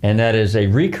 and that is a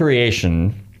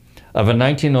recreation of a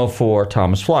 1904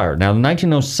 Thomas Flyer. Now, the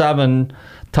 1907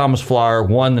 Thomas Flyer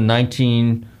won the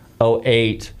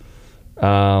 1908,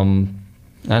 I'm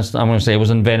going to say it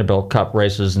was in Vanderbilt Cup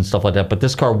races and stuff like that, but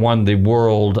this car won the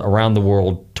Around the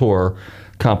World Tour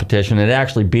competition. It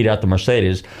actually beat out the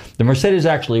Mercedes. The Mercedes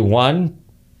actually won,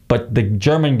 but the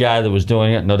German guy that was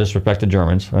doing it, no disrespect to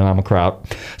Germans, and I'm a Kraut.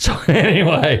 So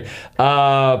anyway,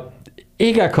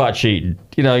 he got caught cheating.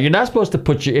 You're not supposed to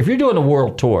if you're doing a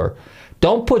world tour,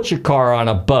 don't put your car on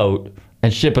a boat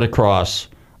and ship it across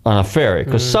on a ferry,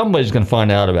 because somebody's going to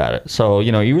find out about it. So,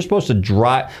 you were supposed to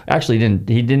drive. Actually,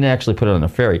 he didn't actually put it on a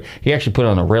ferry. He actually put it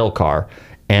on a rail car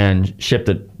and shipped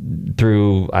it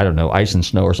through, I don't know, ice and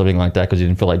snow or something like that, because he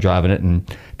didn't feel like driving it, and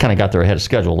kind of got there ahead of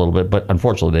schedule a little bit. But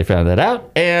unfortunately, they found that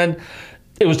out, and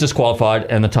it was disqualified,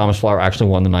 and the Thomas Flyer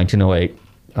actually won the 1908.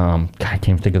 God, I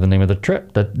can't think of the name of the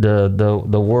trip,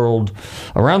 the world,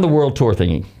 Around the World Tour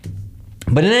thingy.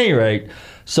 But at any rate,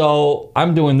 so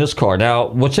I'm doing this car. Now,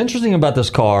 what's interesting about this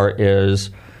car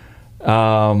is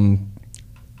the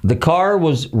car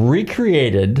was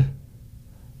recreated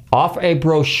off a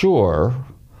brochure,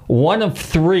 one of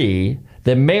 3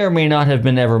 that may or may not have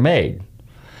been ever made.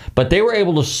 But they were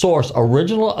able to source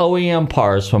original OEM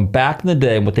parts from back in the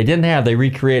day. What they didn't have, they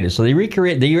recreated. So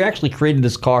they actually created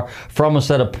this car from a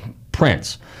set of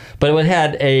prints. But it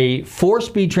had a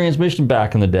 4-speed transmission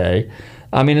back in the day.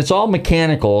 I mean, it's all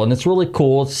mechanical, and it's really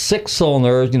cool. It's 6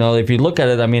 cylinders. If you look at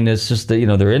it, I mean, it's just, they're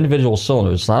individual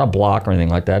cylinders. It's not a block or anything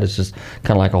like that. It's just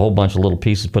kind of like a whole bunch of little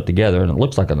pieces put together, and it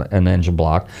looks like an engine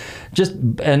block.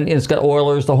 And it's got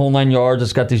oilers, the whole 9 yards.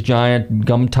 It's got these giant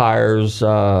gum tires.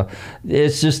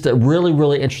 It's just a really,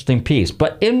 really interesting piece.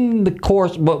 But in the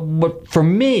course, what for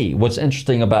me, what's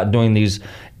interesting about doing these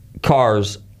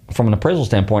cars from an appraisal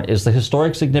standpoint is the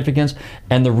historic significance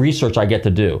and the research I get to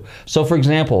do. So, for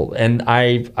example, and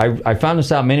I found this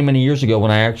out many, many years ago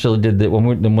when I actually did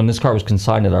when this car was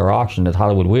consigned at our auction at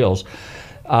Hollywood Wheels.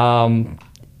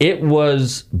 It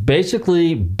was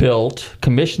basically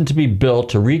commissioned to be built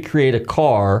to recreate a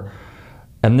car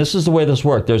and this is the way this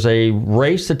worked. There's a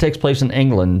race that takes place in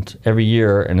England every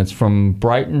year, and it's from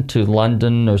Brighton to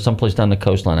London or someplace down the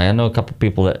coastline. I know a couple of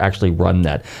people that actually run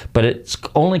that, but it's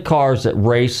only cars that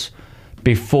race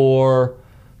before,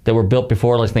 that were built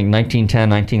before, let's think 1910,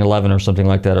 1911 or something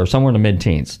like that, or somewhere in the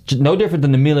mid-teens. No different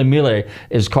than the Mille Miglia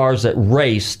is cars that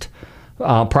raced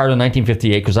prior to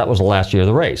 1958, because that was the last year of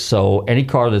the race. So any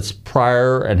car that's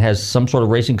prior and has some sort of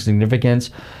racing significance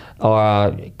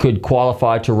could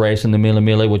qualify to race in the Mille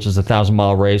Miglia, which is a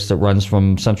 1,000-mile race that runs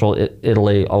from central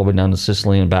Italy all the way down to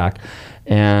Sicily and back,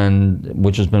 and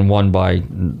which has been won by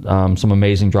some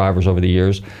amazing drivers over the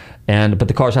years. But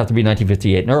the cars have to be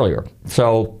 1958 and earlier.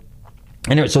 So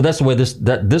anyway, so that's the way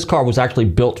this car was actually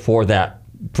built for that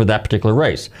particular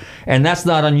race, and that's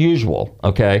not unusual.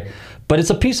 Okay. But it's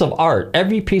a piece of art.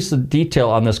 Every piece of detail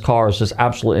on this car is just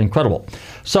absolutely incredible.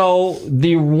 So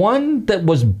the one that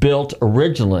was built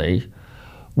originally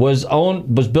was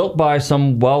built by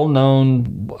some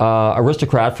well-known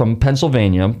aristocrat from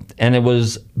Pennsylvania, and it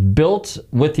was built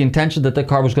with the intention that the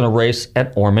car was going to race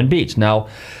at Ormond Beach. Now,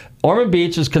 Ormond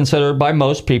Beach is considered by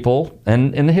most people,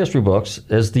 and in the history books,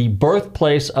 as the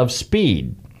birthplace of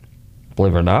speed,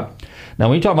 believe it or not. Now,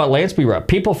 when you talk about land speed,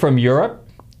 people from Europe,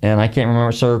 and I can't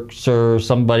remember, Sir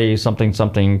somebody,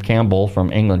 something Campbell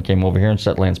from England came over here and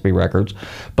set land speed records.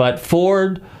 But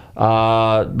Ford,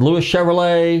 Louis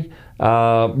Chevrolet,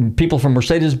 people from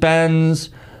Mercedes-Benz,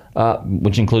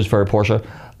 which includes Ferrari, Porsche,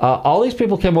 all these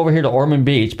people came over here to Ormond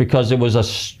Beach because it was a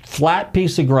flat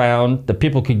piece of ground that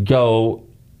people could go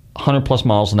 100 plus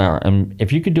miles an hour. And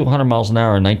if you could do 100 miles an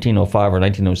hour in 1905 or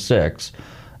 1906,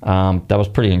 that was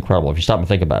pretty incredible if you stop and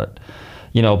think about it.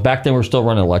 You know, back then we were still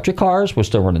running electric cars, we're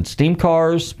still running steam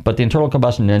cars, but the internal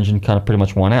combustion engine kind of pretty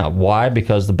much won out. Why?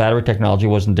 Because the battery technology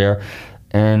wasn't there,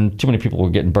 and too many people were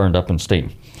getting burned up in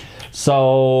steam.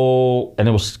 So, and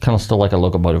it was kind of still like a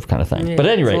locomotive kind of thing. Yeah, but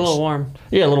at any rate, it's a little warm.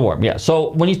 Yeah, a little warm, yeah.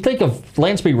 So when you think of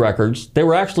land speed records, they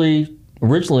were actually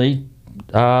originally,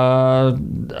 what's the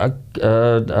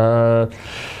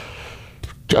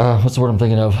word I'm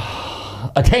thinking of?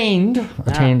 Attained,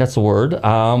 that's the word,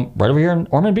 right over here in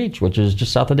Ormond Beach, which is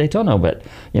just south of Daytona a bit.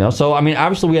 So I mean,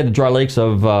 obviously we had the dry lakes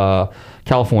of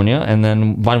California and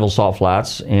then Vineville Salt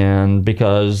Flats, and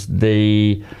because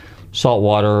the salt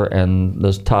water and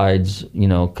those tides,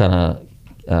 kind of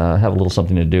have a little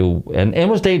something to do, and it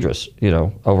was dangerous,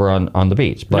 over on the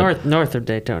beach. But north of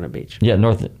Daytona Beach. Yeah,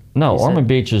 north. No, Ormond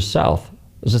Beach is south.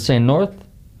 Is it saying north?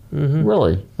 Mm-hmm.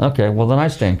 Really? Okay, well then I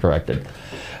stand corrected.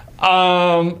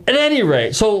 At any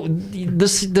rate, so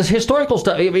this historical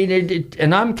stuff. I mean,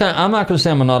 and I'm not going to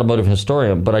say I'm an automotive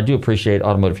historian, but I do appreciate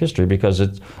automotive history because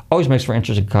it always makes for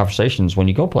interesting conversations when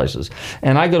you go places.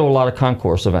 And I go to a lot of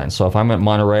concourse events. So if I'm at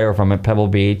Monterey or if I'm at Pebble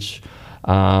Beach,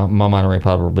 Monterey,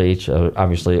 Pebble Beach,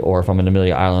 obviously, or if I'm in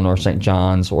Amelia Island or St.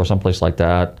 John's or someplace like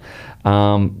that,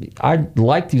 I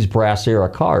like these brass era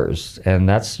cars, and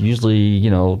that's usually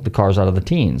the cars out of the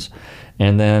teens.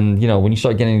 And then, when you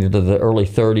start getting into the early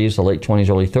 30s, the late 20s,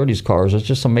 early 30s cars, it's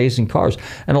just amazing cars.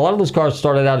 And a lot of those cars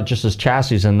started out just as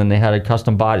chassis, and then they had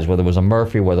custom bodies, whether it was a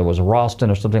Murphy, whether it was a Ralston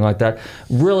or something like that.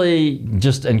 Really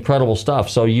just incredible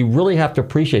stuff. So you really have to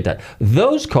appreciate that.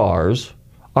 Those cars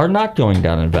are not going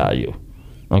down in value,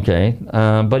 okay?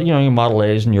 But, your Model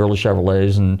A's and your early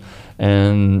Chevrolets and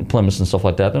Plymouths and stuff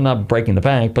like that, they're not breaking the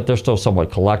bank, but they're still somewhat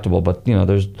collectible. But,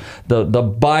 there's the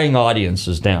buying audience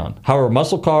is down. However,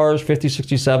 muscle cars, 50s,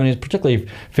 60s, 70s, particularly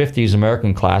 50s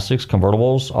American classics,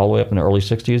 convertibles, all the way up in the early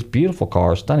 60s, beautiful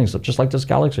cars, stunning stuff, just like this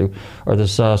Galaxy or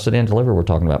this sedan Delivery we're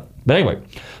talking about. But anyway,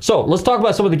 so let's talk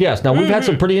about some of the guests. Now, we've had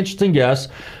some pretty interesting guests.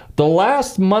 The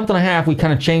last month and a half, we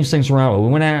kind of changed things around. We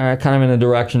went kind of in the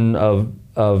direction of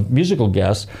musical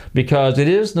guests because it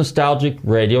is nostalgic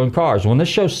radio and cars. When this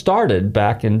show started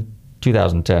back in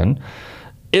 2010,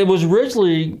 it was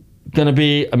originally going to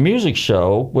be a music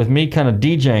show with me kind of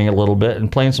DJing a little bit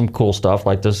and playing some cool stuff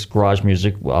like this garage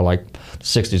music. I like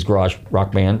 60s garage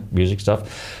rock band music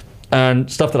stuff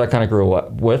and stuff that I kind of grew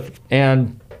up with.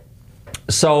 And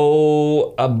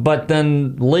so, but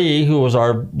then Lee, who was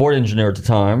our board engineer at the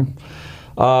time,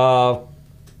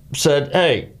 said,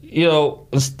 hey,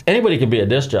 anybody can be a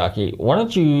disc jockey. Why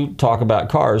don't you talk about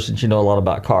cars, since you know a lot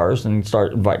about cars, and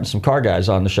start inviting some car guys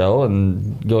on the show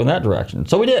and go in that direction?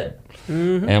 So we did.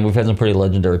 Mm-hmm. And we've had some pretty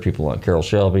legendary people on Carroll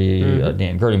Shelby,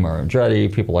 Dan Gertie, Mario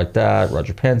Andretti, people like that,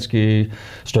 Roger Penske,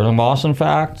 Sterling Moss, in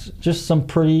fact. Just some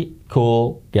pretty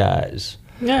cool guys.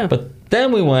 Yeah. But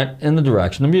then we went in the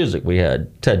direction of music. We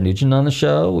had Ted Nugent on the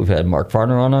show. We've had Mark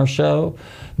Farner on our show.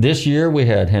 This year we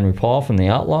had Henry Paul from the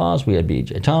Outlaws. We had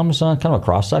B.J. Thomas on, kind of a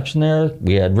cross-section there.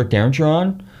 We had Rick Derringer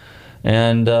on.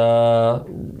 And,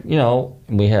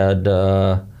 we had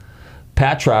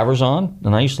Pat Travers on,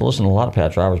 and I used to listen to a lot of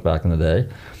Pat Travers back in the day.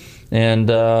 And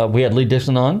we had Lee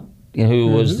Dixon on, who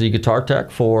was the guitar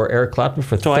tech for Eric Clapton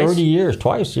for 30 years.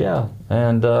 Twice, yeah.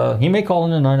 And he may call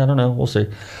in tonight. I don't know. We'll see.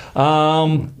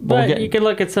 But you could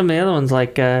look at some of the other ones,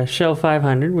 like Show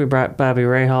 500. We brought Bobby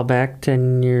Rahal back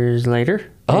 10 years later.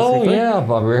 Basically. Oh, yeah,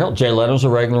 Bobby Rahal. Jay Leno's a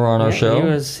regular on our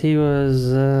show. He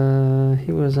was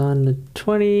on the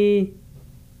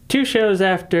 22 shows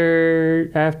after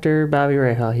Bobby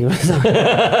Rahal. He was on.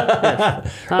 Yes.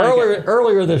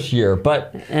 Earlier this year.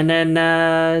 And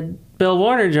then Bill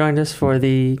Warner joined us for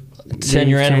the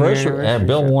 10-year anniversary. And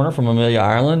Bill Warner from Amelia,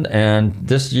 Ireland. And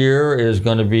this year is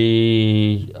going to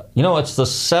be, it's the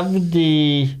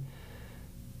 75th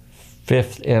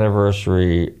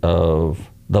anniversary of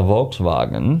the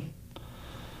Volkswagen.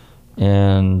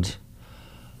 And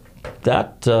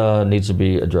that needs to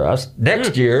be addressed.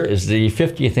 Next year is the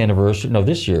 50th anniversary. No,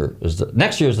 next year is the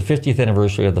 50th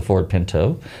anniversary of the Ford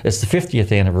Pinto. It's the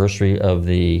 50th anniversary of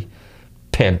the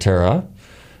Pantera.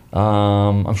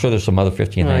 I'm sure there's some other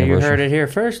 50th anniversary. You heard it here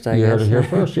first, I guess. You heard it here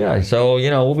first, yeah. So,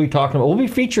 we'll be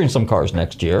featuring some cars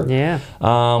next year. Yeah.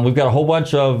 We've got a whole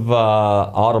bunch of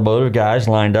automotive guys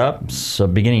lined up, so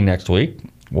beginning next week.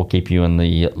 We'll keep you in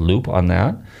the loop on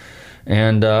that.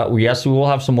 And yes, we will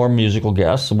have some more musical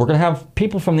guests. We're going to have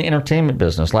people from the entertainment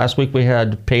business. Last week we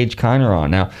had Paige Kiner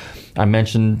on. Now, I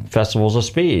mentioned Festivals of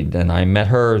Speed, and I met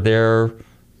her there.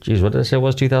 Geez, what did I say it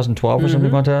was, 2012 or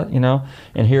something like that,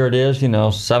 And here it is,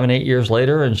 7-8 years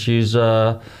later, and she's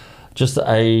just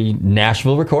a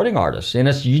Nashville recording artist. And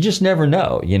you just never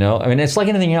know, I mean, it's like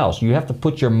anything else. You have to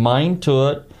put your mind to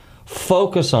it,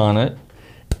 focus on it,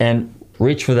 and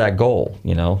reach for that goal,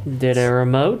 Did a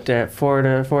remote at Ford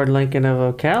Lincoln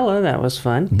of Ocala. That was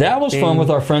fun. That was fun with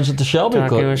our friends at the Shelby Club.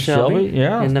 Talking with Shelby,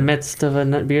 yeah. In the midst of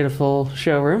a beautiful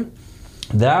showroom.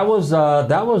 That was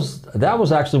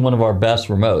actually one of our best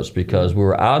remotes because we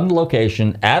were out in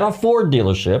location at a Ford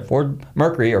dealership, Ford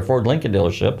Mercury or Ford Lincoln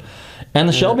dealership, and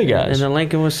the Shelby guys. And the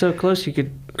Lincoln was so close you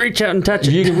could reach out and touch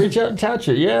it. You could reach out and touch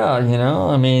it, yeah. I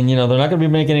mean, they're not going to be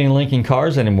making any Lincoln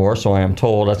cars anymore, so I am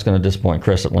told that's going to disappoint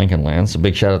Chris at Lincoln Land. So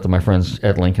big shout out to my friends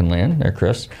at Lincoln Land. There,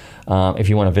 Chris. If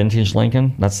you want a vintage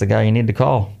Lincoln, that's the guy you need to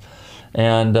call.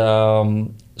 And but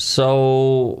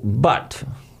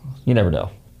you never know.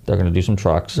 They're going to do some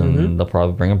trucks, and they'll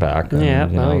probably bring them back. And,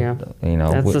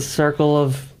 that's the circle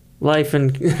of life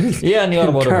and in the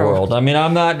automotive world. I mean,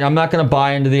 I'm not going to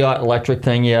buy into the electric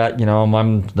thing yet. I'm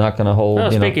not going to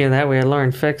hold. Speaking of that, we had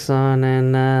Lauren Fix on,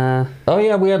 and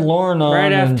we had Lauren on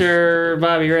right after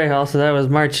Bobby Rahal, so that was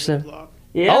March 7th.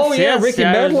 Yes, Ricky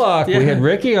Medlock. We had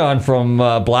Ricky on from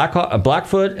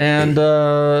Blackfoot and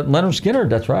Leonard Skinner.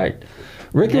 That's right.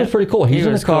 Ricky was pretty cool. He's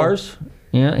in the cars. Cool.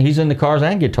 Yeah, he's in the cars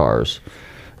and guitars.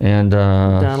 And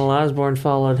Donald Osborne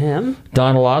followed him.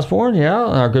 Donald Osborne,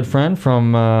 our good friend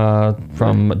from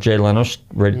Jay Leno's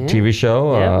TV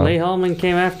show. Lee Holman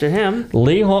came after him.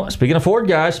 Speaking of Ford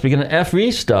guys, speaking of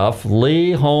FV stuff,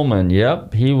 Lee Holman,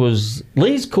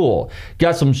 Lee's cool.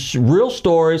 Got some real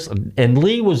stories, and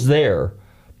Lee was there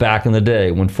back in the day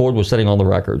when Ford was setting all the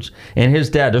records. And his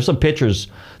dad, there's some pictures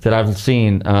that I've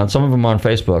seen, some of them on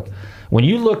Facebook. When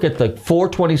you look at the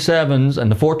 427s and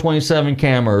the 427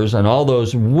 Cameras and all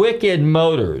those wicked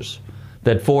motors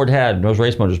that Ford had, those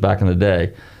race motors back in the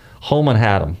day, Holman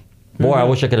had them. Boy, I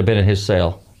wish I could have been at his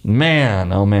sale.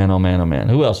 Man, oh man, oh man, oh man.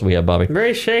 Who else do we have, Bobby?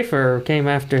 Ray Schaefer came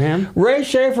after him. Ray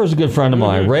Schaefer is a good friend of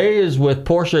mine. Ray is with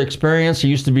Porsche Experience. He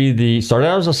used to be started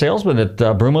out as a salesman at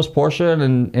Brumos Porsche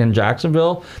in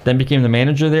Jacksonville, then became the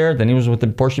manager there. Then he was with the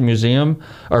Porsche Museum,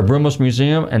 or Brumos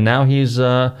Museum, and now he's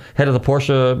head of the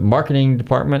Porsche marketing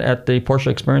department at the Porsche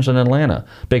Experience in Atlanta.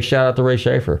 Big shout out to Ray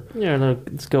Schaefer.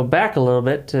 Let's go back a little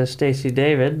bit to Stacy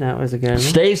David. That was a good one.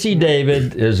 Stacy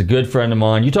David is a good friend of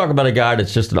mine. You talk about a guy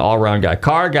that's just an all-around guy.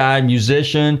 Car guy,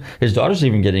 musician. His daughter's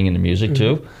even getting into music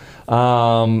too. He's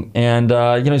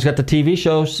got the TV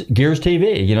show Gears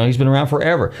TV. He's been around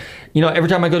forever. Every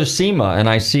time I go to SEMA and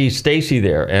I see Stacy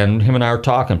there and him and I are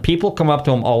talking, people come up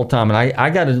to him all the time, and I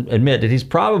got to admit that he's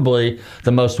probably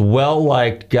the most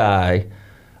well-liked guy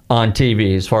on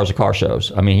TV as far as the car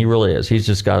shows. I mean, he really is. He's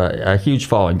just got a huge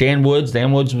following. Dan Woods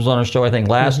was on our show, I think,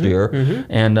 last year,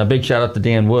 and a big shout out to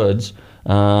Dan Woods.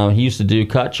 He used to do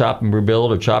cut, chop, and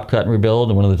rebuild, or chop, cut, and rebuild,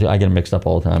 and one of the two. I get them mixed up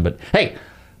all the time. But hey,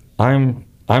 I'm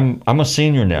a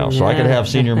senior now, so I could have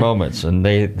senior moments, and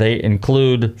they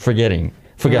include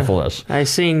forgetfulness. I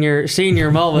seen your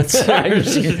senior moments.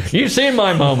 You've seen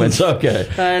my moments, okay.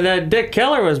 And Dick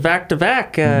Keller was back to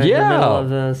back in the middle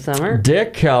of the summer.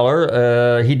 Dick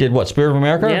Keller, he did what? Spirit of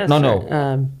America? Yes,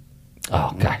 no.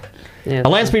 Oh God. Yeah, a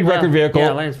land speed record vehicle.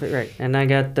 Yeah, land speed, right. And I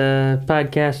got the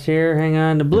podcast here. Hang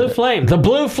on, the Blue Flame. The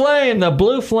Blue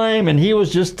Flame, and he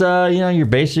was just your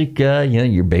basic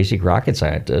rocket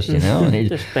scientist, and he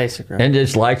just basic rocket. And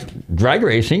just liked drag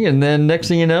racing, and then next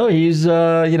thing you know, he's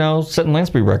setting land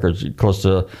speed records close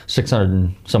to 600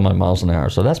 and some odd miles an hour.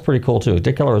 So that's pretty cool too.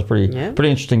 Dick Keller was pretty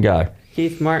interesting guy.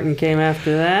 Keith Martin came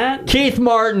after that. Keith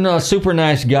Martin, a super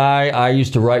nice guy. I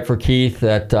used to write for Keith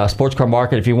at Sports Car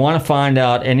Market. If you want to find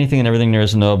out anything and everything there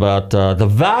is to know about the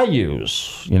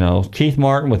values, Keith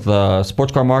Martin with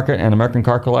Sports Car Market and American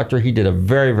Car Collector, he did a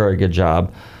very, very good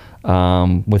job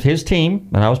with his team,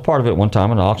 and I was part of it one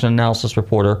time, an auction analysis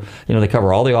reporter. They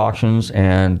cover all the auctions,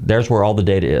 and there's where all the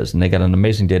data is, and they got an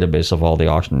amazing database of all the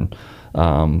auction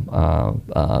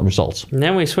results. And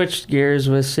then we switched gears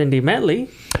with Cindy Metley.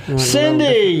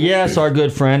 Cindy, yes, our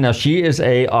good friend. Now, she is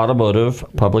a automotive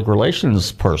public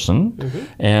relations person,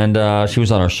 and she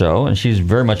was on our show, and she's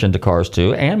very much into cars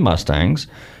too, and Mustangs.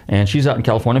 And she's out in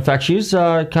California. In fact, she's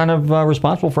kind of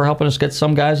responsible for helping us get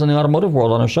some guys in the automotive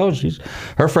world on our show.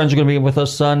 Her friends are going to be with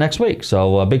us next week.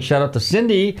 So a big shout out to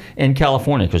Cindy in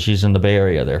California, because she's in the Bay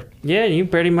Area there. Yeah, you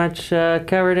pretty much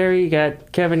covered everything. You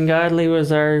got Kevin Godley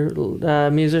was our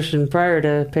musician prior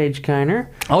to Paige Kiner.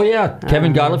 Oh, yeah.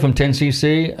 Kevin Godley from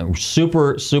 10cc.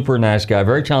 Super, super nice guy.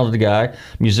 Very talented guy.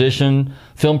 Musician,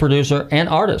 film producer, and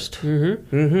artist. He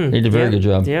did a very good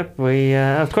job. Yep. We,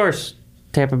 of course,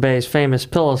 Tampa Bay's famous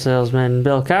pillow salesman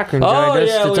Bill Cochran joined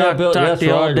us to talk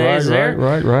the old days there.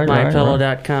 Right.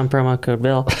 MyPillow.com, promo code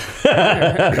Bill.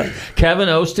 Kevin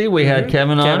Ostie, we had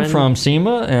Kevin on from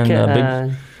SEMA,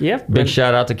 and big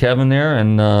shout out to Kevin there,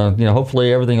 and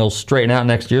hopefully everything will straighten out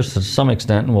next year to some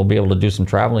extent, and we'll be able to do some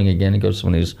traveling again and go to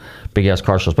some of these big ass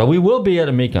car shows. But we will be at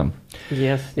a Mecum.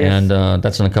 Yes. And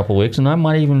that's in a couple of weeks, and I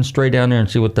might even stray down there and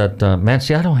see what that man.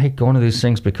 See, I don't hate going to these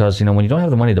things because when you don't have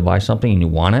the money to buy something and you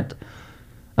want it.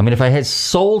 I mean, if I had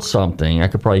sold something, I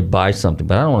could probably buy something,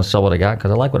 but I don't want to sell what I got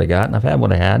because I like what I got, and I've had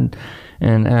what I had,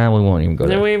 and we won't even go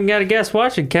there. Then we even got a guest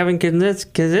watching, Kevin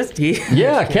Kaczynski.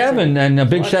 Yeah, Kevin, and a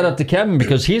big shout out to Kevin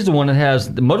because he's the one that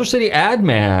has the Motor City Ad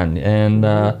Man, and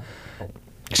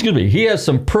he has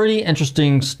some pretty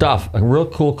interesting stuff, a real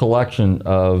cool collection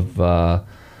of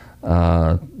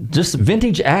just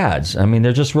vintage ads. I mean,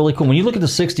 they're just really cool. When you look at the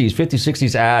 60s, 50s,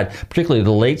 60s ad, particularly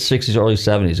the late 60s, early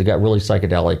 70s, it got really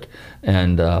psychedelic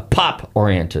and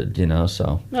pop-oriented,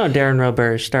 so. Oh, Darren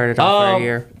Robert started off our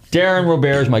year. Darren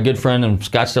Robert is my good friend in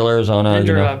Scottsdale, Arizona. And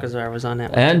Drew Alcazar was on that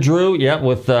one. And Drew,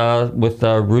 with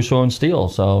Russo and Steele.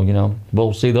 So,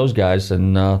 we'll see those guys.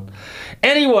 And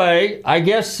anyway, I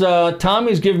guess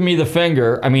Tommy's giving me the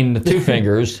finger. I mean, the two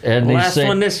fingers. And Last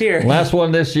one this year. Last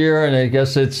one this year. And I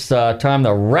guess it's time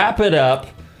to wrap it up.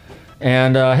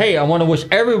 And, hey, I want to wish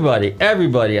everybody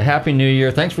a Happy New Year.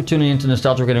 Thanks for tuning into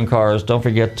Nostalgic Radio Cars. Don't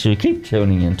forget to keep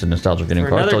tuning into Nostalgic Radio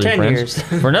Cars. For another 10 years.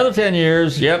 For another 10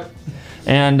 years, yep.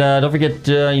 And don't forget,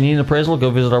 you need an appraisal,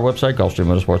 go visit our website,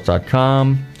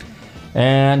 GulfstreamMotorsports.com.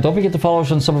 And don't forget to follow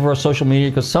us on some of our social media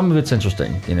because some of it's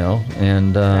interesting,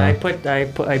 And I put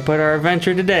our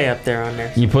Adventure Today up there on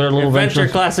there. You put a little Adventure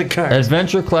Classic Cars.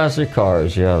 Adventure Classic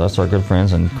Cars, yeah, that's our good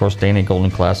friends, and of course Danny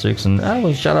Golden Classics. And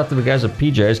shout out to the guys at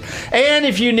PJs. And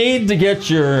if you need to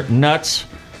get your nuts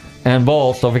and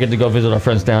bolts, don't forget to go visit our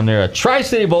friends down there at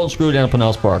Tri-City Bolt and Screw down at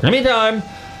Pinellas Park. In the meantime,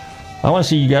 I want to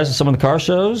see you guys at some of the car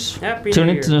shows. Tune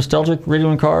in to Nostalgic Radio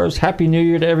and Cars. Happy New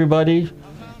Year to everybody.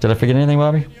 Did I forget anything,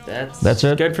 Bobby? That's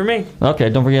it? Good for me.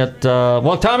 Okay, don't forget.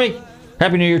 Tommy,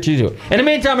 Happy New Year to you too. In the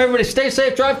meantime, everybody stay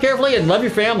safe, drive carefully, and love your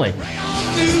family. Bring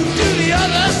on to the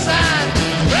other side.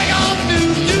 Bring on to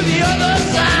the other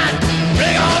side.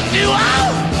 Bring on to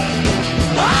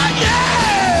oh yeah!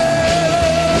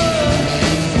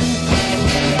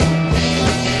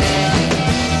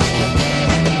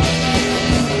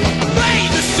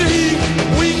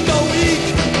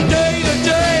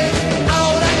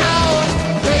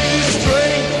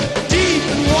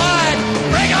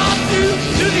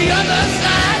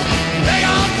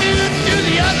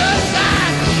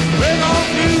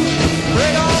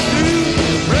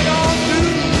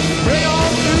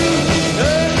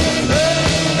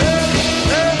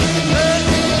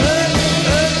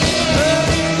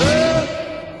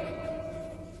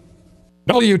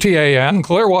 WTAN,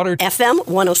 Clearwater. FM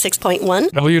 106.1.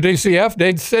 WDCF,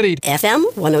 Dade City. FM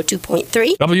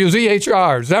 102.3.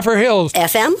 WZHR, Zephyr Hills.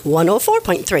 FM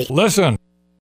 104.3. Listen.